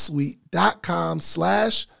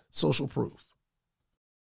 netsuite.com/socialproof.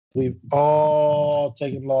 We've all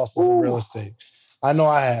taken losses in real estate. I know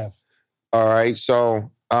I have. All right.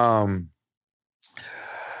 So,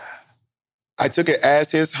 I took it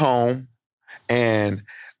as his home, and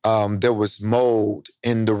there was mold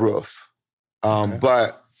in the roof.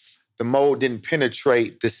 But the mold didn't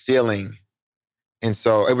penetrate the ceiling. And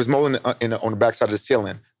so it was mold on the backside of the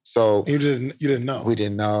ceiling. So you didn't know? We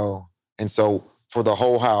didn't know. And so for the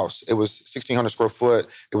whole house, it was 1,600 square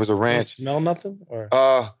foot. It was a ranch. Did it smell nothing? Or?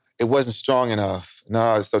 It wasn't strong enough.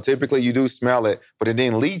 No, so typically you do smell it, but it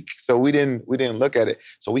didn't leak. So we didn't look at it.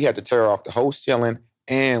 So we had to tear off the whole ceiling.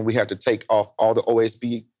 And we had to take off all the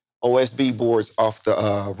OSB boards off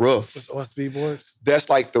the roof. What's OSB boards? That's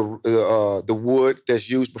like the wood that's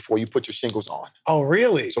used before you put your shingles on. Oh,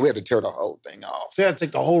 really? So we had to tear the whole thing off. So you had to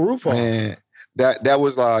take the whole roof off. Man, that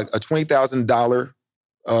was like a $20,000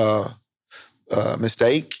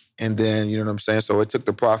 mistake. And then, you know what I'm saying? So it took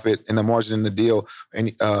the profit and the margin in the deal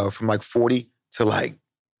and from like 40 to like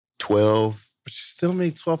 12. But you still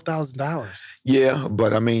made $12,000. Yeah,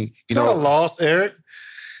 but I mean, Not a loss, Eric.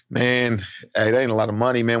 Man, hey, that ain't a lot of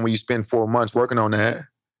money, man, when you spend 4 months working on that.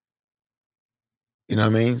 You know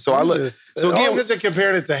what I mean? So again, because you're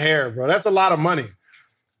comparing it to hair, bro. That's a lot of money.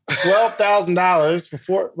 $12,000 for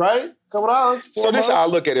 $4, right? Couple dollars. So this is how I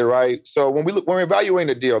look at it, right? So when we're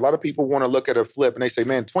evaluating a deal, a lot of people want to look at a flip and they say,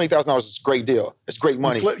 man, $20,000 is a great deal. It's great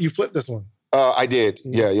money. You flipped this one. I did.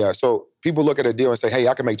 Yeah. So people look at a deal and say, hey,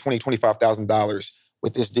 I can make $20,000, $25,000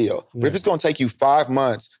 with this deal. But if it's going to take you 5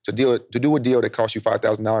 months to do a deal that costs you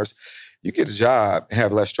 $5,000, you get a job and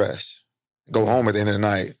have less stress. Go home at the end of the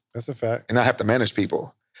night. That's a fact. And not have to manage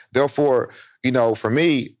people. Therefore, for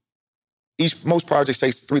me, most projects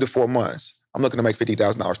takes 3 to 4 months. I'm looking to make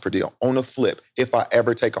 $50,000 per deal on a flip. If I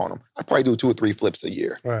ever take on them, I probably do 2 or 3 flips a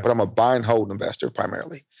year. Right. But I'm a buy and hold investor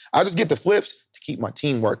primarily. I just get the flips to keep my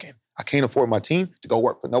team working. I can't afford my team to go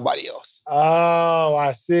work for nobody else. Oh,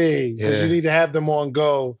 I see. Because you need to have them on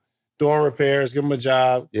go, doing repairs, give them a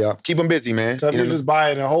job. Yeah, keep them busy, man. Because if you're just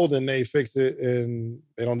buying and holding, they fix it and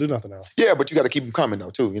they don't do nothing else. Yeah, but you got to keep them coming though,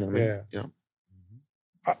 too. You know what I mean? Yeah.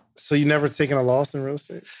 So you never taken a loss in real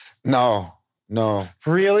estate? No.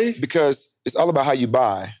 Really? Because it's all about how you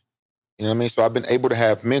buy. You know what I mean? So I've been able to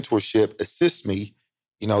have mentorship assist me,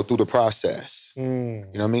 through the process. You know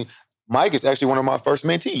what I mean? Mike is actually one of my first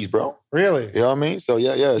mentees, bro. Really? You know what I mean? So,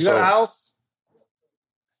 yeah. You got a house?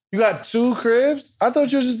 You got 2 cribs? I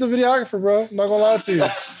thought you were just a videographer, bro. I'm not going to lie to you.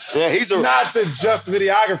 Yeah, Not to just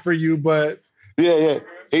videographer you, but... Yeah.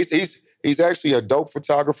 He's actually a dope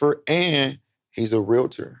photographer and he's a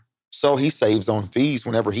realtor. So he saves on fees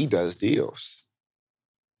whenever he does deals.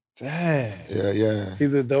 Dang. Yeah.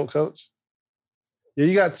 He's a dope coach? Yeah,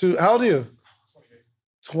 you got 2... How old are you?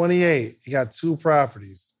 28. You got 2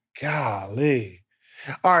 properties. Golly.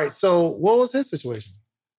 All right, so what was his situation?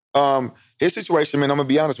 His situation, man, I'm going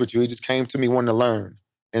to be honest with you. He just came to me wanting to learn.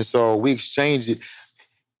 And so we exchanged it.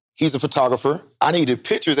 He's a photographer. I needed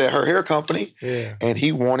pictures at her hair company. Yeah. And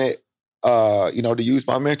he wanted, to use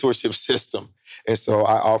my mentorship system. And so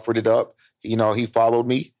I offered it up. He followed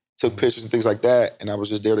me, took pictures and things like that. And I was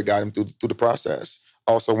just there to guide him through the process.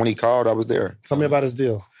 Also, when he called, I was there. Tell me about his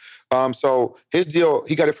deal. So his deal,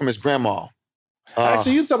 he got it from his grandma.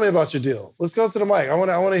 Actually, you tell me about your deal. Let's go to the mic. I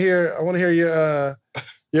want to hear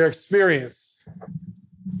your experience.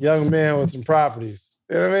 Young man with some properties.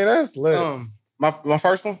 You know what I mean? That's lit. My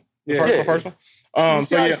first one? Yeah. My first one? You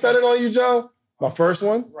see how I studied on you, Joe? My first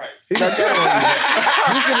one? Right. He just studied on you.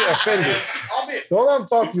 You should be offended. Don't let him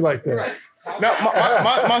talk to you like that. Right. No,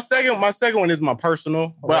 my second one is my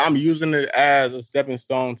personal, but I'm using it as a stepping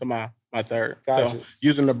stone to my third. Gotcha. So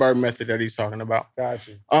using the Bird method that he's talking about.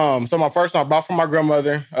 Gotcha. So my first one I bought from my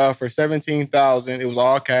grandmother for $17,000. It was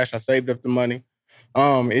all cash. I saved up the money.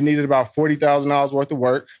 It needed about $40,000 worth of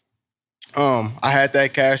work. I had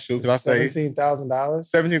that cash too because I saved $17,000.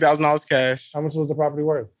 $17,000 cash. How much was the property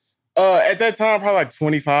worth? At that time, probably like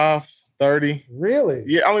 25, 30. Really?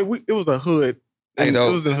 Yeah, I mean, it was a hood. It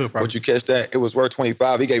was in the hood property. Would you catch that? It was worth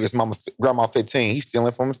 25. He gave his grandma 15. He's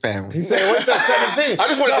stealing from his family. He said, what's that, 17? I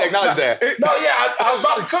just wanted to acknowledge that. I was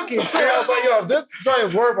about to cook him. I was like, if this joint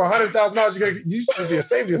is worth $100,000, you should be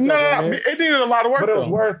ashamed of yourself. No, it needed a lot of work, but it was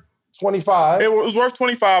worth 25. It was worth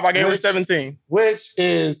 25. I gave her 17. Which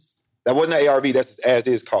is... That wasn't an ARV. That's as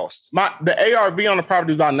is cost. The ARV on the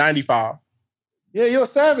property was about 95. Yeah, you're a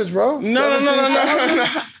savage, bro.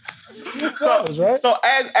 No. Savage, right? So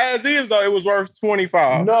as is though, it was worth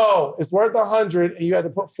 25. No, it's worth 100, and you had to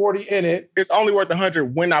put 40 in it. It's only worth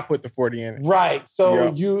 100 when I put the 40 in it. Right.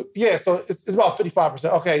 So so it's about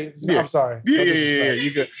 55%. Okay, I'm sorry. Yeah,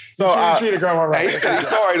 you good. So you treated grandma right. He's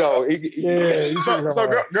sorry though.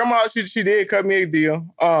 Grandma, she did cut me a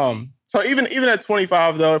deal. So even at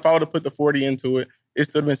 25 though, if I would have put the 40 into it, it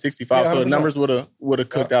still been 65. So the numbers would have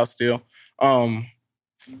cooked out still.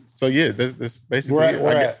 So yeah, that's basically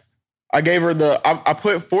it. I gave her I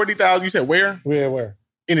put 40,000. You said where? Where?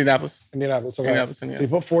 Indianapolis. Okay. Indianapolis. So you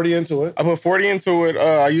put 40 into it. I put 40 into it.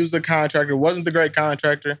 I used the contractor. It wasn't the great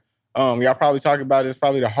contractor. Y'all probably talk about it. It's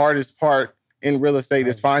probably the hardest part in real estate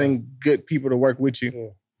is finding good people to work with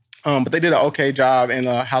you. Yeah. But they did an okay job in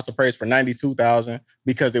a house of praise for $92,000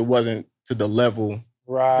 because it wasn't to the level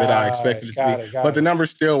that I expected it to be. But the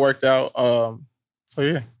numbers still worked out. So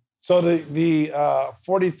yeah. So the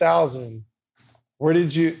 40,000, where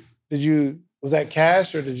did you was that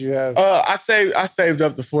cash or did you have? I saved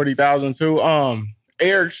up the 40,000 too.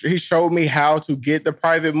 Eric, he showed me how to get the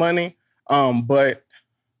private money. But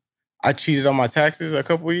I cheated on my taxes a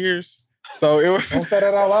couple of years. So it was. Don't say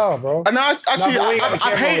that out loud, bro. No, I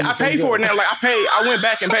paid for it now. Like I went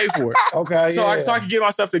back and paid for it. Okay. So I could get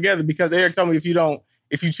myself together because Eric told me if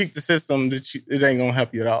you cheat the system, it ain't gonna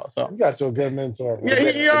help you at all. So you got you a good mentor. Bro.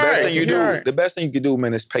 Yeah, the best thing you can do,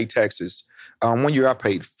 man, is pay taxes. 1 year I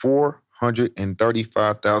paid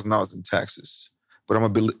 $435,000 in taxes. But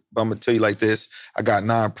I'm gonna tell you like this: I got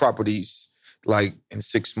 9 properties like in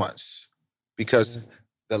 6 months because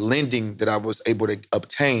the lending that I was able to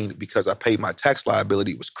obtain because I paid my tax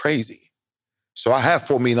liability was crazy. So I have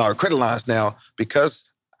 $4 million credit lines now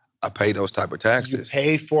because I paid those type of taxes. You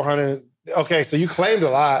paid $400. Okay, so you claimed a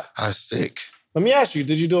lot. I was sick. Let me ask you,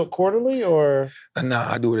 did you do it quarterly or?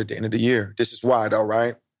 Nah, I do it at the end of the year. This is why though,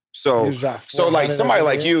 right? So like somebody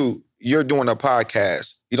like you're doing a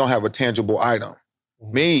podcast. You don't have a tangible item.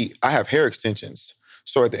 Mm-hmm. Me, I have hair extensions.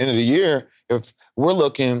 So at the end of the year, if we're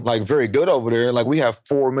looking like very good over there, like we have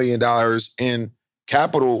 $4 million in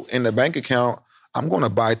capital in the bank account, I'm going to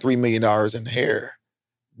buy $3 million in hair.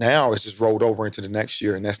 Now it's just rolled over into the next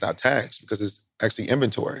year, and that's not taxed because it's actually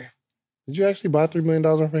inventory. Did you actually buy $3 million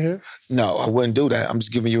worth of hair? No, I wouldn't do that. I'm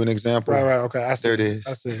just giving you an example. Right, okay. I see. There it is.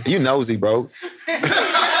 I see. You nosy, bro.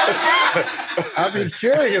 I be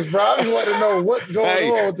curious, bro. I be wanting to know what's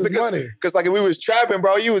going on with this money. Because like if we was trapping,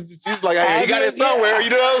 bro, he was like, hey, he got it somewhere.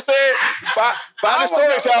 You know what I'm saying? Find a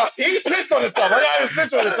storage house. He snitched on himself. I got to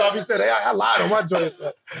snitch on himself. He said, hey, I lied on my joint.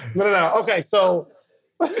 No. Okay, so...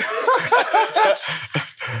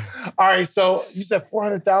 All right, so you said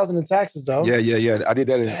 $400,000 in taxes, though. Yeah. I did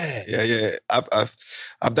that. Yeah.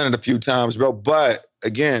 I've done it a few times, bro. But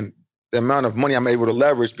again, the amount of money I'm able to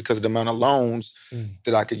leverage because of the amount of loans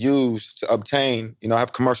that I could use to obtain. You know, I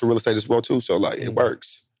have commercial real estate as well too, so like it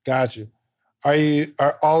works. Got you.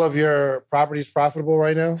 Are all of your properties profitable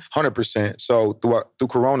right now? 100%. So through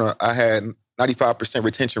Corona, I had 95%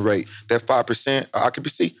 retention rate. That 5%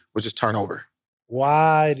 occupancy was just turnover.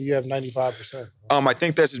 Why do you have 95%? I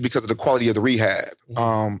think that's just because of the quality of the rehab.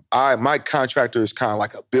 My contractor is kind of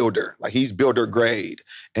like a builder. Like he's builder grade.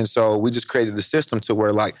 And so we just created a system to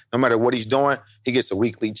where like, no matter what he's doing, he gets a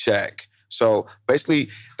weekly check. So basically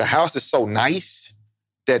the house is so nice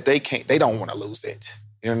that they don't want to lose it.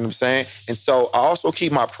 You know what I'm saying? And so I also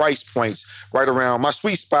keep my price points right around, my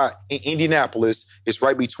sweet spot in Indianapolis is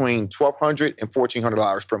right between $1,200 and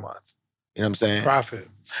 $1,400 per month. You know what I'm saying? Profit.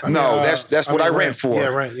 That's what I rent for. Yeah,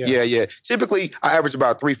 rent. Yeah. Yeah. Typically, I average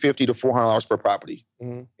about $350 to $400 per property. You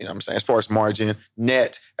know what I'm saying? As far as margin,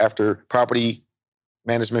 net after property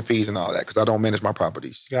management fees and all that, because I don't manage my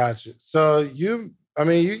properties. Gotcha. So you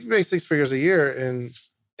make 6 figures a year in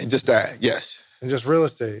just that, yes. In just real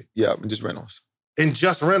estate. Yeah, in just rentals. In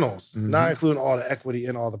just rentals, not including all the equity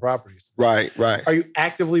in all the properties. Right. Are you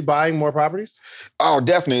actively buying more properties? Oh,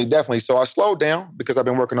 definitely. So I slowed down because I've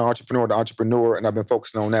been working on Entrepreneur to Entrepreneur and I've been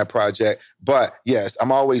focusing on that project. But yes,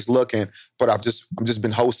 I'm always looking, but I'm just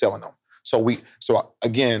been wholesaling them. So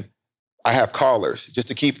again, I have callers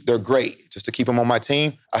they're great. Just to keep them on my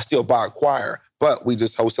team, I still acquire, but we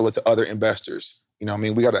just wholesale it to other investors. You know what I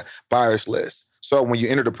mean? We got a buyer's list. So when you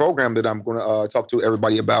enter the program that I'm going to talk to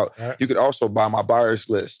everybody about, you could also buy my buyer's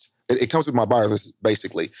list. It comes with my buyer's list,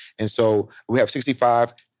 basically. And so we have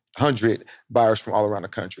 6,500 buyers from all around the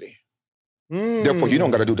country. Therefore, you don't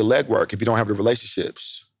got to do the legwork if you don't have the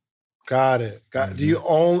relationships. Got it. Do you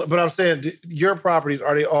own, but I'm saying, your properties,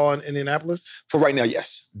 are they all in Indianapolis? For right now,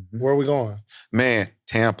 yes. Where are we going? Man,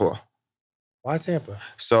 Tampa. Why Tampa?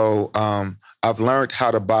 So I've learned how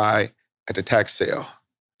to buy at the tax sale.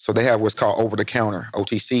 So they have what's called over-the-counter,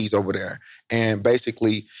 OTCs over there. And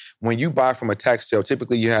basically, when you buy from a tax sale,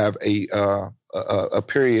 typically you have a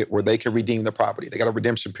period where they can redeem the property. They got a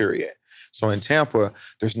redemption period. So in Tampa,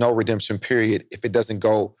 there's no redemption period if it doesn't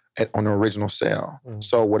go on the original sale.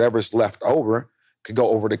 So whatever's left over could go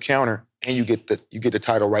over the counter, and you get the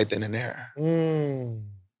title right then and there.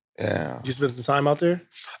 Yeah. You spend some time out there?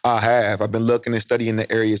 I have. I've been looking and studying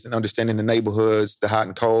the areas and understanding the neighborhoods, the hot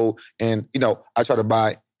and cold. And, I try to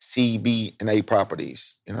buy C, B, and A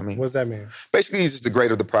properties. You know what I mean? What's that mean? Basically, it's just the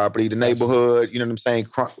grade of the property, the neighborhood. You know what I'm saying?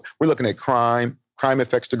 We're looking at crime. Crime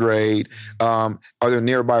affects the grade. Are there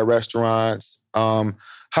nearby restaurants? How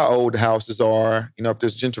old the houses are? If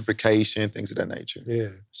there's gentrification, things of that nature. Yeah.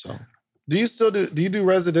 So, do you do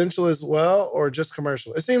residential as well or just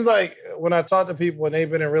commercial? It seems like when I talk to people and they've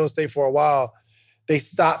been in real estate for a while, they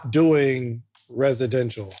stopped doing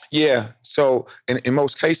residential. Yeah. So in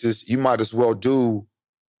most cases, you might as well do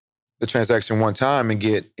the transaction one time and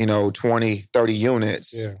get, 20, 30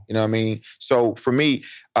 units. Yeah. You know what I mean? So for me,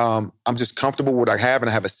 I'm just comfortable with what I have and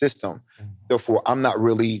I have a system. Therefore, I'm not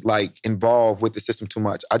really involved with the system too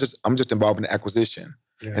much. I'm just involved in the acquisition.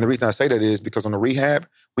 Yeah. And the reason I say that is because on the rehab,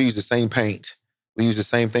 we use the same paint. We use the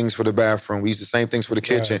same things for the bathroom. We use the same things for the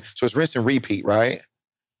kitchen. Right. So it's rinse and repeat, right?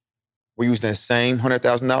 We're using that same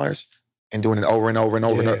 $100,000 and doing it over and over and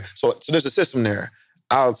over and over. So there's a system there.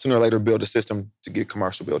 I'll sooner or later build a system to get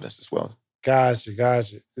commercial buildings as well. Gotcha.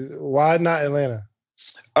 Why not Atlanta?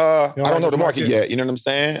 I don't know the market yet. You know what I'm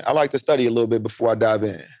saying? I like to study a little bit before I dive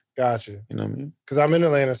in. Gotcha. You know what I mean? Because I'm in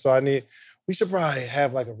Atlanta, so we should probably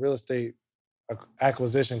have a real estate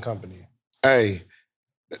acquisition company. Hey,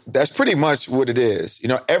 that's pretty much what it is.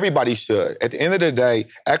 Everybody should. At the end of the day,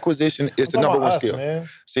 acquisition is the number one skill. Man.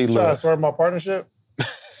 See, you look. trying to swerve my partnership?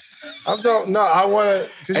 I want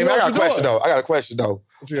to. Hey, man, I got a question though.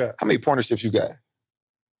 What you got? How many partnerships you got?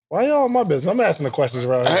 Why y'all in my business? I'm asking the questions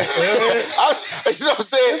around here. You know what I'm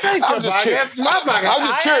saying? I'm just curious. I'm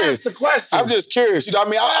just curious. The question. I'm just curious. You know what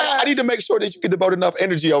I mean? I need to make sure that you can devote enough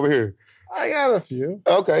energy over here. I got a few.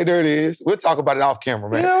 Okay, there it is. We'll talk about it off camera,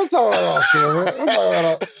 man. Yeah, we'll talk about it off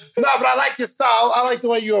camera. No, but I like your style. I like the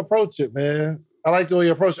way you approach it, man. I like the way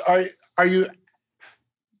you approach it. Are you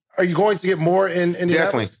going to get more in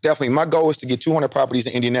Indianapolis? Definitely. My goal is to get 200 properties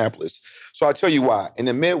in Indianapolis. So I'll tell you why. In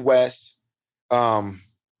the Midwest,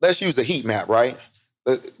 let's use the heat map, right?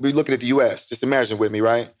 We're looking at the U.S. Just imagine with me,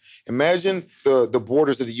 right? Imagine the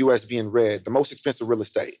borders of the U.S. being red. The most expensive real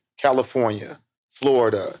estate, California,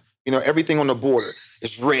 Florida, everything on the border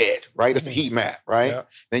is red, right? It's a heat map, right? Yeah.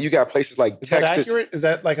 Then you got places like Texas. Is that accurate? Is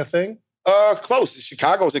that like a thing? Close.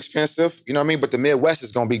 Chicago's expensive, you know what I mean? But the Midwest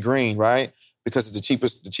is going to be green, right? Because it's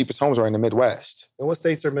the cheapest homes are in the Midwest. And what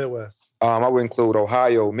states are Midwest? I would include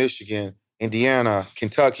Ohio, Michigan, Indiana,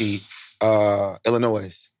 Kentucky,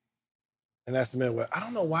 Illinois. And that's the Midwest. I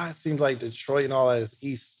don't know why it seems like Detroit and all that is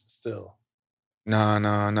East still. No.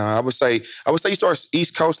 I would say you start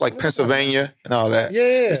East Coast like Pennsylvania and all that.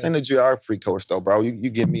 Yeah. It's in the geography course though, bro. You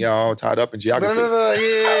get me all tied up in geography. No.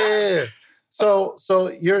 Yeah. So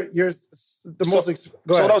you're the most. Go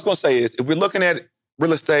ahead. So what I was gonna say is, if we're looking at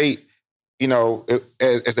real estate,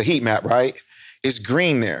 as a heat map, right? It's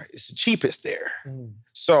green there. It's the cheapest there. Mm.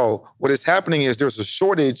 So what is happening is there's a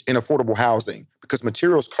shortage in affordable housing because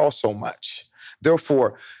materials cost so much.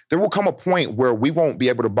 Therefore, there will come a point where we won't be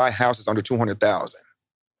able to buy houses under $200,000.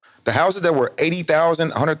 The houses that were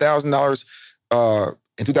 $80,000, $100,000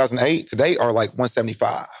 in 2008 today are like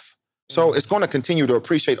 $175,000. So it's going to continue to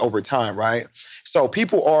appreciate over time, right? So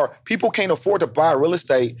people can't afford to buy real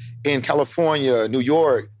estate in California, New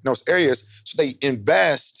York, those areas. So they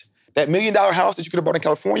invest. That $1 million house that you could have bought in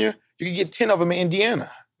California, you can get 10 of them in Indiana.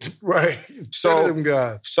 Right. So, them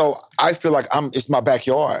guys. So I feel like it's my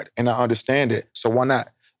backyard and I understand it. So why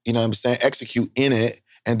not, execute in it.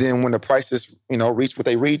 And then when the prices, reach what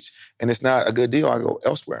they reach and it's not a good deal, I go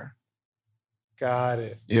elsewhere. Got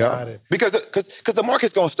it. Yeah. Got it. Because the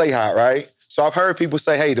market's going to stay high, right? So I've heard people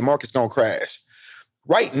say, hey, the market's going to crash.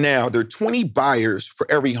 Right now, there are 20 buyers for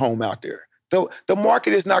every home out there. The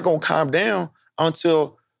market is not going to calm down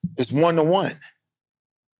until it's 1-to-1.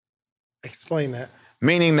 Explain that.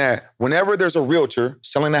 Meaning that whenever there's a realtor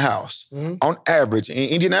selling the house, on average, in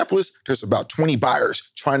Indianapolis, there's about 20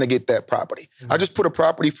 buyers trying to get that property. I just put a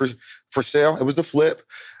property for sale. It was a flip.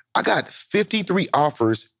 I got 53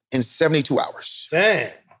 offers in 72 hours. Damn.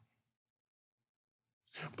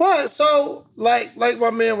 But so, like my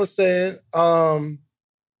man was saying,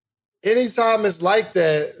 anytime it's like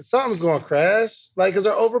that, something's going to crash. Like, because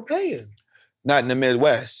they're overpaying. Not in the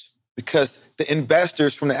Midwest. Because the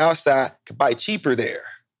investors from the outside could buy cheaper there.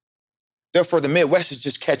 Therefore, the Midwest is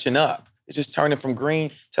just catching up. It's just turning from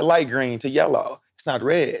green to light green to yellow. It's not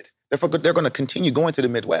red. Therefore, they're going to continue going to the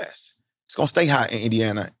Midwest. It's going to stay high in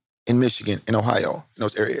Indiana, in Michigan, in Ohio, in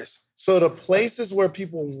those areas. So the places where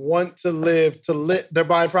people want to live, they're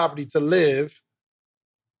buying property to live,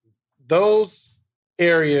 those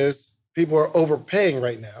areas, people are overpaying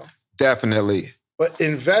right now. Definitely. But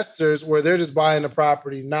investors, where they're just buying the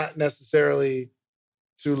property, not necessarily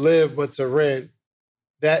to live, but to rent,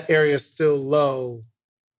 that area is still low,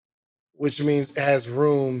 which means it has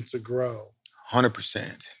room to grow.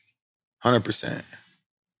 100%. 100%.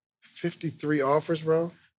 53 offers,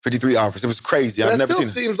 bro? 53 offers. It was crazy. I've never seen it.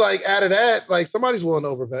 That still seems like out of that, like somebody's willing to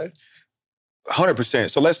overpay.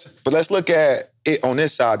 100%. So let's look at it on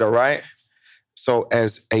this side, though, right? So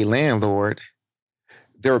as a landlord,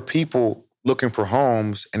 there are people looking for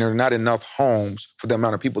homes, and there are not enough homes for the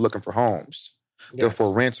amount of people looking for homes. Yes.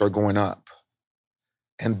 Therefore, rents are going up.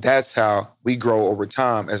 And that's how we grow over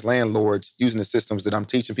time as landlords using the systems that I'm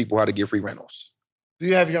teaching people how to get free rentals. Do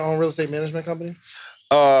you have your own real estate management company?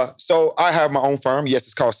 So I have my own firm. Yes,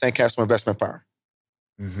 it's called Sandcastle Investment Firm.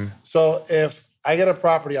 Mm-hmm. So if I get a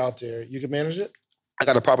property out there, you can manage it? I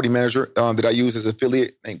got a property manager that I use as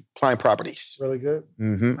affiliate named Client Properties. Really good?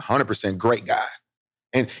 100%. Great guy.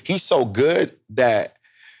 And he's so good that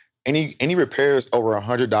any repairs over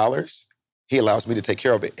 $100, he allows me to take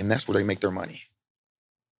care of it. And that's where they make their money.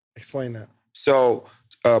 Explain that. So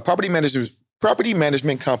property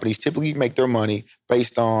management companies typically make their money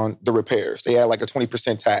based on the repairs. They add like a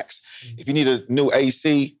 20% tax. Mm-hmm. If you need a new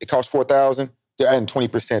AC, it costs $4,000. They're adding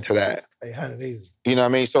 20% to that. 800 easy. You know what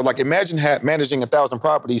I mean? So like imagine managing 1,000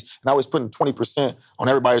 properties and I was putting 20% on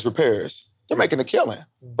everybody's repairs. They're making a killing.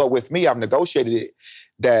 Mm-hmm. But with me, I've negotiated it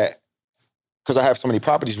that, because I have so many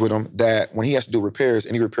properties with him, that when he has to do repairs,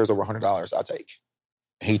 any repairs over $100, I'll take.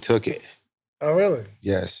 And he took it. Oh, really?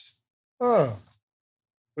 Yes. Oh.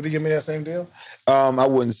 Would he give me that same deal? I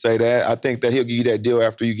wouldn't say that. I think that he'll give you that deal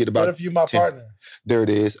after you get about. What if you my 10. partner? There it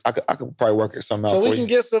is. I could probably work it something out. So we for can you.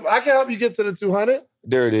 get some. I can help you get to the 200.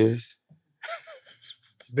 There it is.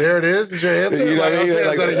 There it is. Is your answer? You know what I mean? Is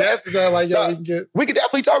Like that a that. yes? Is that like, yo, No. we can get... We could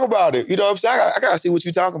definitely talk about it. You know what I'm saying? I gotta see what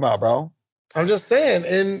you're talking about, bro. I'm just saying,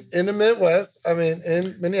 in the Midwest, I mean,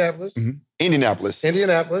 in Minneapolis, Indianapolis.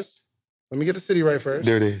 Indianapolis, let me get the city right first.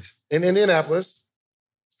 There it is. In Indianapolis,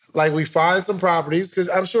 like we find some properties, because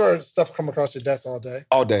I'm sure stuff come across your desk all day.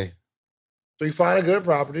 All day. So you find a good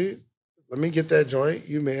property. Let me get that joint.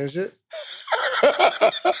 You manage it.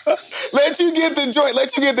 Let you get the joint.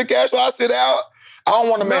 Let you get the cash while I sit out. I don't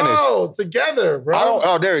want to manage. No, together, bro. I don't.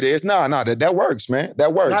 Oh, there it is. No, that works, man.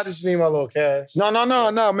 That works. Not that you need my little cash. No,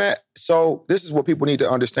 man. So this is what people need to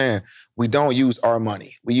understand. We don't use our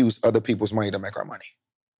money. We use other people's money to make our money.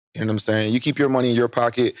 You know what I'm saying? You keep your money in your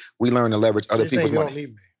pocket. We learn to leverage other You're saying people's you money. don't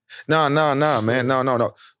need me. No, man.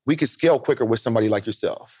 No. We could scale quicker with somebody like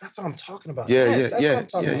yourself. That's what I'm talking about. Yeah. That's what I'm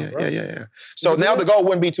talking about, bro. Yeah. So now the goal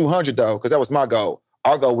wouldn't be 200 though, because that was my goal.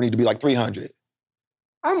 Our goal would need to be like 300.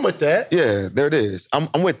 I'm with that. Yeah, there it is. I'm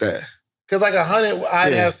with that. Because like 100,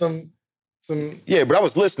 I'd have some. Yeah, but I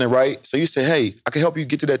was listening, right? So you say, hey, I can help you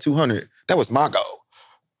get to that 200. That was my goal.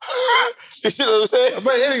 You see what I'm saying?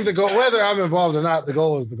 But hitting the goal, whether I'm involved or not, the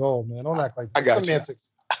goal is the goal, man. Don't act like that. I got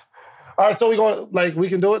Semantics. All right, so we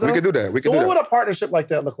can do it though? We can do that. So what would a partnership like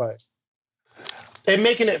that look like? And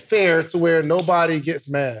making it fair to where nobody gets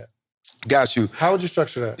mad. Got you. How would you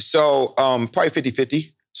structure that? So probably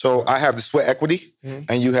 50-50. So I have the sweat equity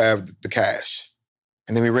and you have the cash.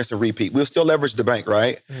 And then we rinse and repeat. We'll still leverage the bank,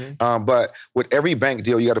 right? But with every bank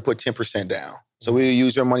deal, you got to put 10% down. So we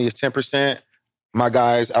use your money as 10%. My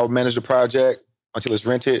guys, I'll manage the project until it's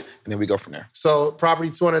rented, and then we go from there. So property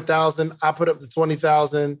 $200,000, I put up the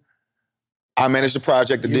 $20,000. I manage the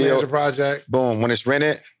project, the You deal. manage the project. Boom. When it's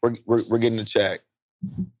rented, we're getting the check.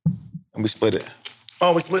 And we split it.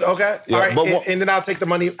 Oh, we split. Okay. Yeah, all right. but And then I'll take the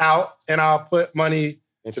money out and I'll put money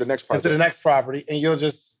into the next project. into the next property, and you'll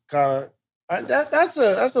just kind of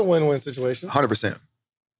that's a win-win situation. 100%.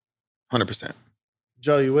 100%.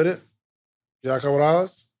 Joe, you with it? Y'all come with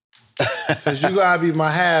ours? Because you gotta be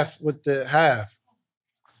my half with the half.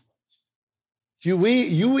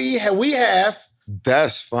 We half.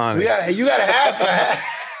 That's funny. You got a half and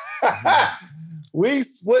a half. We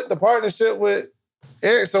split the partnership with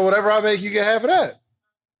Eric, so whatever I make, you get half of that.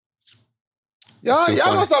 Y'all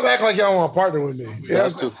gonna stop acting like y'all want to partner with me.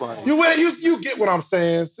 That's too funny. You with it? You get what I'm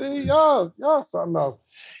saying. See, y'all something else.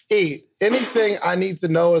 Anything I need to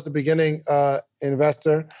know as a beginning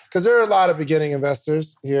investor? Because there are a lot of beginning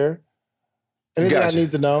investors here. Anything Gotcha. I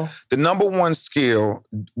need to know? The number one skill,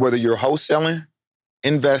 whether you're wholesaling,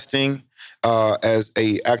 investing as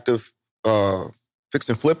a active fix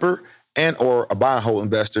and flipper, and or a buy and hold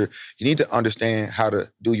investor, you need to understand how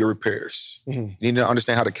to do your repairs. Mm-hmm. You need to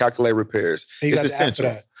understand how to calculate repairs. It's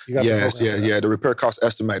essential. Yes, the repair cost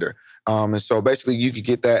estimator. And so basically you can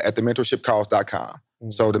get that at thementorshipcalls.com.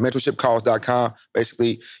 So thementorshipcalls.com,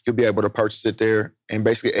 basically you'll be able to purchase it there. And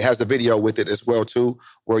basically it has the video with it as well too,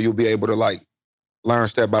 where you'll be able to like learn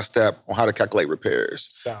step by step on how to calculate repairs.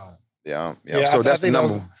 Solid. Yeah. So that's the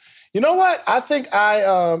number one. You know what? I think I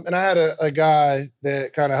had a guy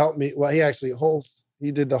that kind of helped me. Well,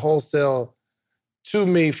 he did the wholesale to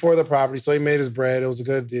me for the property. So he made his bread. It was a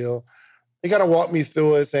good deal. He kind of walked me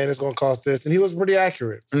through it, saying it's going to cost this. And he was pretty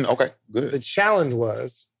accurate. Okay, good. The challenge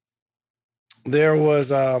was there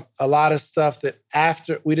was a lot of stuff that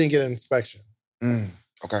after we didn't get an inspection.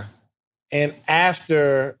 Okay. And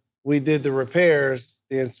after we did the repairs,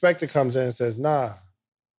 the inspector comes in and says, nah.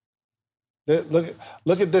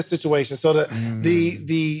 Look at this situation. So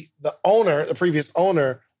the owner, the previous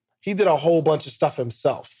owner, he did a whole bunch of stuff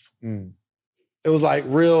himself. It was like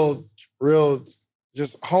real,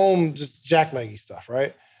 just home, just jackleggy stuff,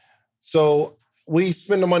 right? So we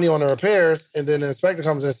spend the money on the repairs, and then the inspector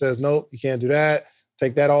comes in and says, nope, you can't do that.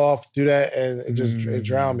 Take that off, do that, and it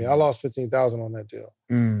drowned me. I lost $15,000 on that deal.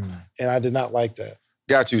 And I did not like that.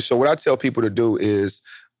 Got you. So what I tell people to do is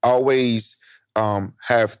always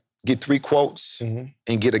get 3 quotes and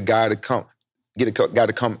get a guy to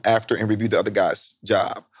come after and review the other guy's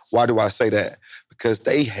job. Why do I say that? Because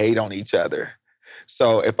they hate on each other.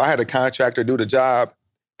 So if I had a contractor do the job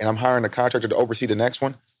and I'm hiring a contractor to oversee the next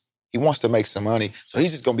one, he wants to make some money. So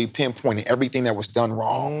he's just going to be pinpointing everything that was done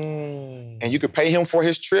wrong. And you could pay him for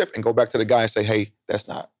his trip and go back to the guy and say, hey, that's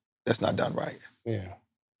not done right. Yeah.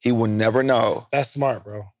 He will never know. That's smart,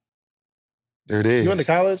 bro. There it is. You went to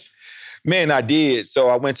college? Man, I did. So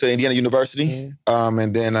I went to Indiana University,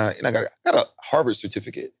 and then I got a Harvard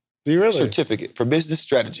certificate. Do you really? Certificate for business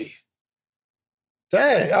strategy.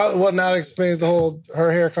 Dang. Well, now that explains the whole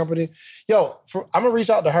her hair company. Yo, I'm gonna reach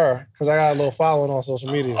out to her because I got a little following on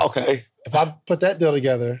social media. Okay. If I put that deal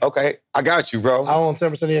together, Okay. I got you, bro. I own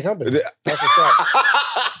 10% of your company. That's what's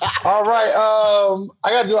up. All right.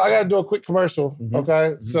 I gotta do a quick commercial.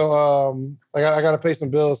 Okay. So I gotta pay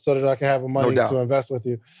some bills so that I can have money to invest with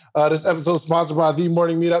you. This episode is sponsored by The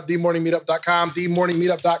Morning Meetup, themorningmeetup.com,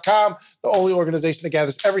 themorningmeetup.com, the only organization that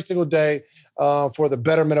gathers every single day for the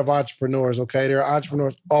betterment of entrepreneurs. Okay. There are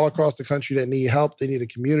entrepreneurs all across the country that need help. They need a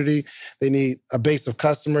community. They need a base of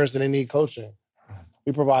customers, and they need coaching.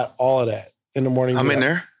 We provide all of that in the morning. I'm in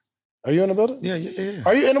there. Are you in the building? Yeah.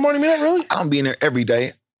 Are you in the morning meetup, really? I don't be in there every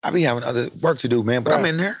day. I be having other work to do, man, but I'm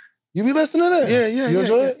in there. You be listening to that? Yeah. You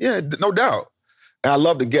enjoy it? Yeah, no doubt. And I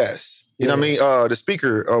love the guests. You know what I mean? The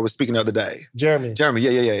speaker was speaking the other day. Jeremy,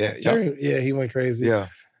 yeah. Jeremy, he went crazy. Yeah.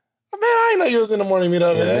 Man, I didn't know you was in the morning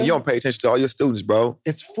meetup, man. You don't pay attention to all your students, bro.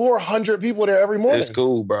 It's 400 people there every morning. It's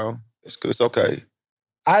cool, bro. It's cool. It's okay.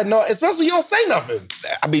 I know, especially you don't say nothing.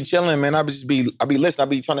 I be chilling, man. I be listening. I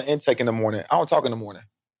be trying to intake in the morning. I don't talk in the morning.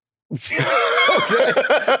 Okay.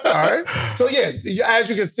 All right. So yeah, as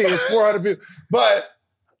you can see, it's 400 people. But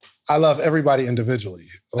I love everybody individually.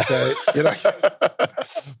 Okay.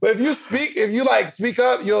 But if you speak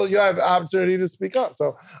up, you'll have the opportunity to speak up.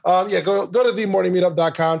 So go to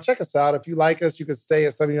themorningmeetup.com. Check us out. If you like us, you can stay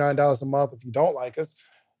at $79 a month. If you don't like us,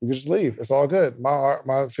 you can just leave. It's all good.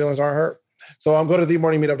 My feelings aren't hurt. So go to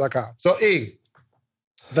themorningmeetup.com. So E,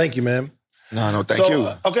 thank you, man. No, thank you.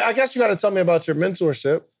 Okay, I guess you got to tell me about your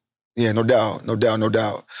mentorship. Yeah, no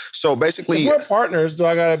doubt. So basically, if we're partners, do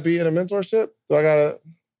I got to be in a mentorship? Do I got to?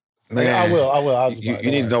 Man, I will. I'll just you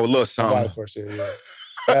need to know a little something. Of course, yeah.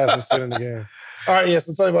 As we sit in the game. All right,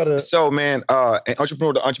 so tell me about it. So, man,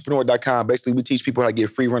 entrepreneur to entrepreneur.com, basically we teach people how to get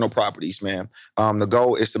free rental properties, man. The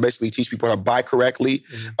goal is to basically teach people how to buy correctly,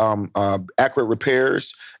 accurate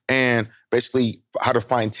repairs, and basically how to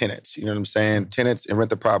find tenants. You know what I'm saying? Tenants and rent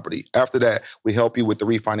the property. After that, we help you with the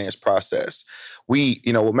refinance process.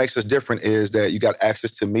 What makes us different is that you got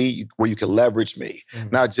access to me where you can leverage me.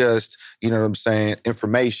 Not just, you know what I'm saying,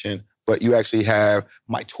 information, but you actually have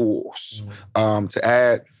my tools. To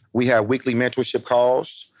add, we have weekly mentorship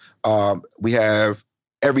calls. We have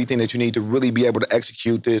everything that you need to really be able to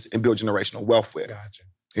execute this and build generational wealth with. Gotcha.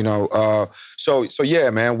 So yeah,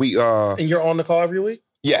 man. And you're on the call every week?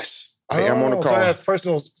 Yes. I'm on the call. So that's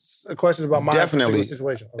personal questions about my particular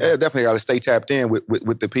situation. Okay. Yeah, definitely got to stay tapped in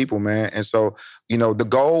with the people, man. And so, the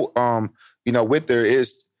goal, with there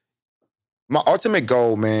is, my ultimate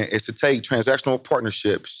goal, man, is to take transactional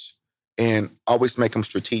partnerships and always make them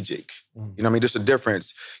strategic. You know what I mean? There's a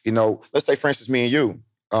difference. Let's say, for instance, me and you,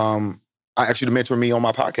 I asked you to mentor me on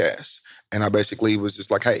my podcast. And I basically was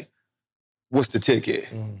just like, hey, what's the ticket?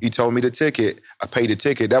 You told me the ticket. I paid the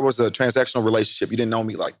ticket. That was a transactional relationship. You didn't know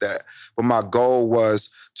me like that. But my goal was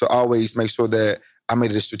to always make sure that I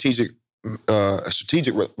made it a strategic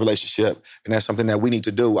relationship. And that's something that we need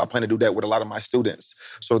to do. I plan to do that with a lot of my students.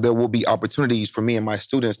 So there will be opportunities for me and my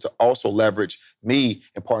students to also leverage me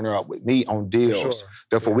and partner up with me on deals. Sure.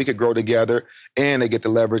 Therefore, we could grow together and they get to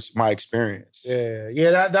leverage my experience.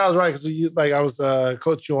 Yeah, that was right. Because I was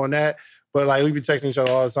coaching you on that. But we be texting each other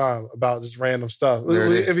all the time about just random stuff.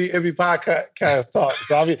 It be podcast talk.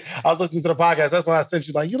 So I was listening to the podcast. That's when I sent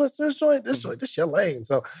you you listen to this joint, this your lane.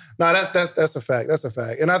 So no, that's a fact. That's a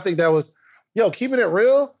fact. And I think that was, keeping it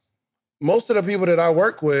real. Most of the people that I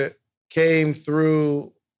work with came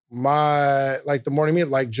through my the morning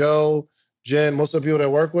meeting, like Joe, Jen, most of the people that I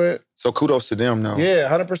work with. So kudos to them now. Yeah,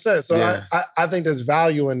 100%. So I think there's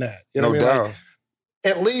value in that. You know what I mean?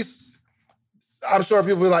 At least I'm sure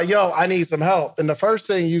people be like, yo, I need some help. And the first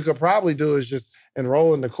thing you could probably do is just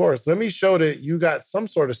enroll in the course. Let me show that you got some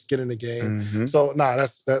sort of skin in the game. So,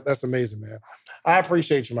 that's amazing, man. I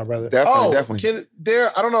appreciate you, my brother. Definitely.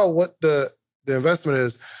 I don't know what the investment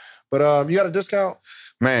is, but you got a discount?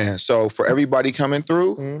 Man, so for everybody coming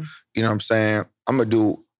through, you know what I'm saying, I'm going to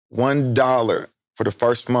do $1 for the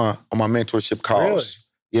first month on my mentorship calls.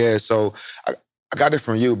 Really? Yeah, so I got it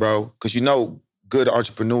from you, bro, because good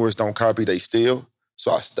entrepreneurs don't copy, they steal.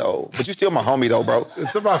 So I stole. But you still my homie, though, bro.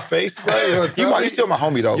 It's in my face, bro. You still my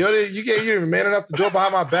homie, though. You ain't even man enough to do it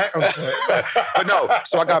behind my back. But no,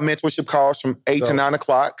 so I got mentorship calls from 8 to 9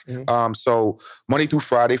 o'clock. So Monday through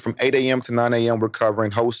Friday from 8 a.m. to 9 a.m. we're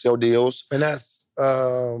covering wholesale deals. And that's...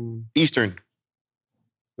 Eastern.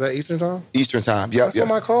 that Eastern time? Eastern time. Yeah, That's what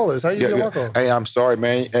my call is. How you get my call? Hey, I'm sorry,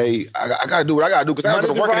 man. Hey, I gotta do what I gotta do because I gotta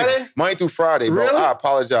go to work. Monday through Friday, bro. Really? I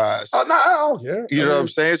apologize. Oh, no, I don't care. You know what I'm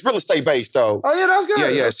saying? It's real estate based though. Oh yeah, that's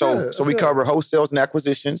good. Yeah. That's good. So we cover wholesales and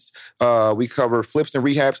acquisitions. We cover flips and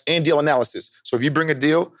rehabs and deal analysis. So if you bring a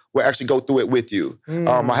deal, we'll actually go through it with you.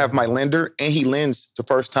 I have my lender, and he lends to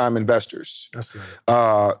first-time investors. That's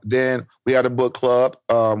good. Then we had a book club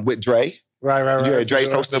with Dre. Right. Yeah,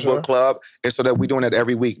 Dre's hosting a book club. And so that we're doing that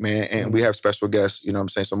every week, man. And we have special guests, you know what I'm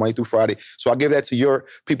saying? So Monday through Friday. So I'll give that to your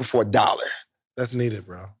people for $1. That's needed,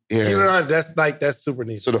 bro. Yeah. Even though that's super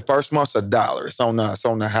needed. So the first month's $1. It's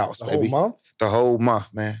on the house, baby. Whole month? The whole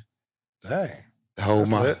month, man. Dang. The whole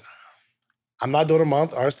month. Lit. I'm not doing a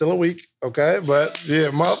month. Ours still a week, okay? But yeah,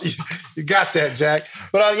 month. You got that, Jack.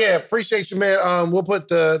 But yeah, appreciate you, man. We'll put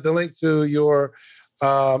the link to your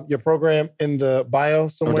program in the bio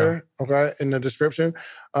somewhere, okay, in the description.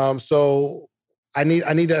 So I need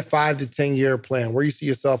that 5 to 10 year plan. Where you see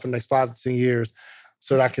yourself in the next 5 to 10 years,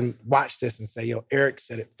 so that I can watch this and say, yo, Eric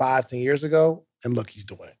said it 5-10 years ago, and look, he's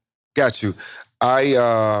doing it. Got you.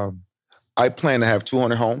 I plan to have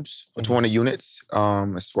 200 homes, 200 units,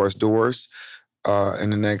 as far as doors, in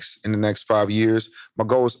the next 5 years. My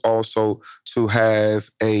goal is also to have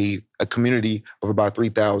a community of about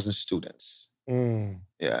 3,000 students.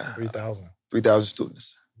 Yeah. 3,000. 3,000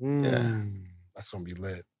 students. Yeah. That's going to be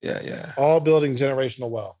lit. Yeah. All building generational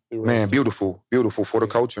wealth. Man, beautiful for the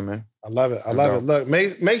culture, man. I love it. Look,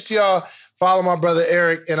 make sure y'all follow my brother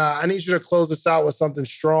Eric, and I need you to close this out with something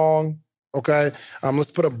strong, okay?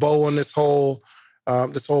 Let's put a bow on this whole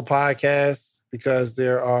podcast, because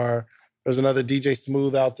there's another DJ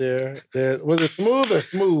Smooth out there. Was it Smooth or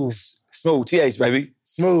Smooth? Smooth, TH, baby.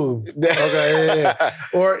 Smooth. Okay, yeah.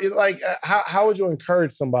 Or like, how would you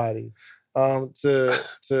encourage somebody to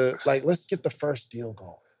like, let's get the first deal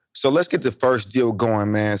going? So let's get the first deal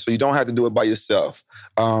going, man. So you don't have to do it by yourself.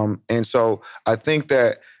 And so I think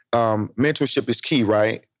that mentorship is key,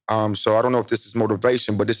 right? So I don't know if this is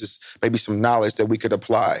motivation, but this is maybe some knowledge that we could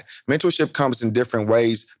apply. Mentorship comes in different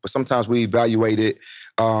ways, but sometimes we evaluate it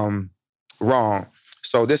wrong.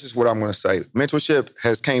 So this is what I'm going to say. Mentorship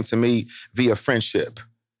has came to me via friendship.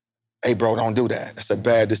 Hey, bro, don't do that. That's a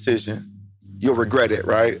bad decision. You'll regret it,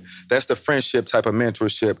 right? That's the friendship type of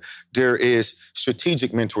mentorship. There is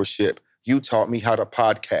strategic mentorship. You taught me how to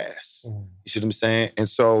podcast. You see what I'm saying? And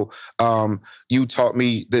so you taught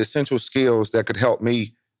me the essential skills that could help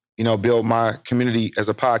me, build my community as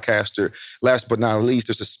a podcaster. Last but not least,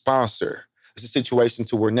 there's a sponsor. It's a situation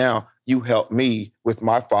to where now you help me with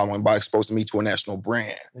my following by exposing me to a national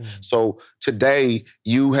brand. So today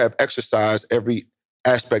you have exercised every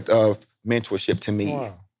aspect of mentorship to me.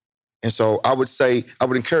 Wow. And so I would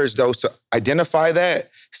encourage those to identify that,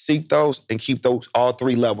 seek those, and keep those all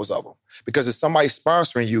 3 levels of them. Because if somebody's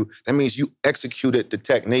sponsoring you, that means you executed the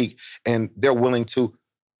technique and they're willing to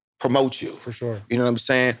promote you. For sure. You know what I'm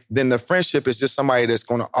saying? Then the friendship is just somebody that's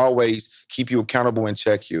going to always keep you accountable and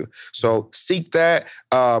check you. So seek that,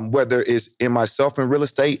 whether it's in myself in real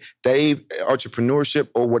estate, Dave, entrepreneurship,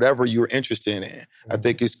 or whatever you're interested in. I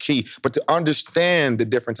think is key. But to understand the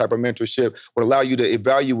different type of mentorship would allow you to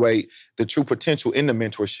evaluate the true potential in the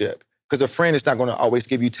mentorship. Because a friend is not going to always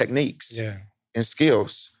give you techniques and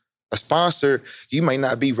skills. A sponsor, you may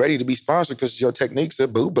not be ready to be sponsored because your techniques are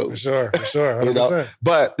boo-boo. For sure, 100%.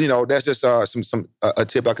 But, that's just a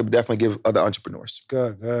tip I could definitely give other entrepreneurs.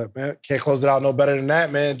 Good, man. Can't close it out no better than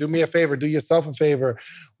that, man. Do me a favor. Do yourself a favor.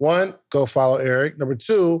 1, go follow Eric. Number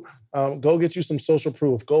 2, go get you some social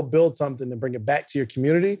proof. Go build something and bring it back to your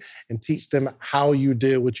community and teach them how you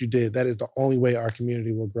did what you did. That is the only way our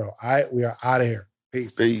community will grow. All right, we are out of here.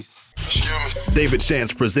 Peace. David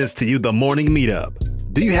Shands presents to you the Morning Meetup.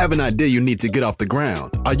 Do you have an idea you need to get off the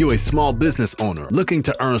ground? Are you a small business owner looking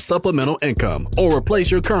to earn supplemental income or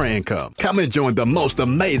replace your current income? Come and join the most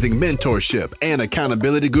amazing mentorship and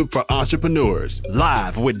accountability group for entrepreneurs.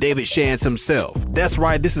 Live with David Shands himself. That's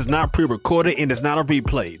right, this is not pre-recorded and it's not a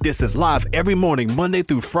replay. This is live every morning, Monday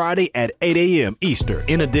through Friday at 8 a.m. Eastern.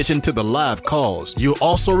 In addition to the live calls, you'll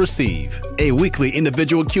also receive a weekly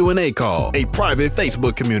individual Q&A call, a private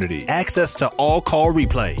Facebook community, access to all call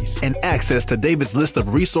replays, and access to David's list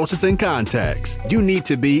of resources and contacts. You need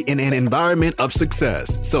to be in an environment of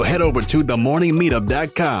success. So head over to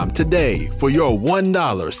themorningmeetup.com today for your $1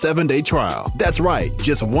 7-day trial. That's right,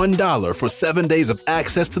 just $1 for 7 days of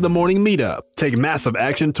access to the Morning Meetup. Take massive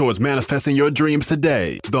action towards manifesting your dreams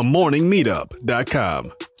today.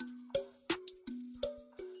 Themorningmeetup.com.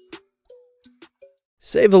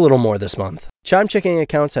 Save a little more this month Chime checking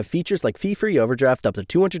accounts have features like fee-free overdraft up to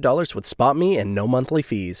 $200 with SpotMe and no monthly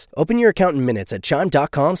fees. Open your account in minutes at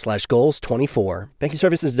chime.com/goals24. Banking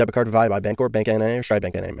services debit card provided by Bancorp, Bank N.A. or Stride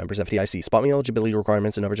Bank N.A. Members FDIC. SpotMe eligibility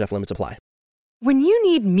requirements and overdraft limits apply. When you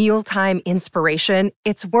need mealtime inspiration,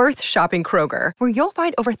 it's worth shopping Kroger, where you'll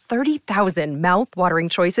find over 30,000 mouth-watering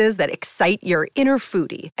choices that excite your inner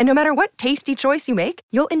foodie. And no matter what tasty choice you make,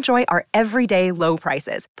 you'll enjoy our everyday low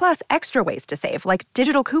prices, plus extra ways to save, like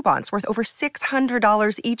digital coupons worth over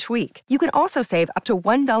 $600 each week. You can also save up to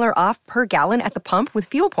 $1 off per gallon at the pump with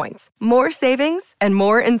fuel points. More savings and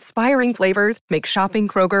more inspiring flavors make shopping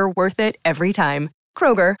Kroger worth it every time.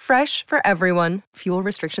 Kroger, fresh for everyone. Fuel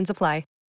restrictions apply.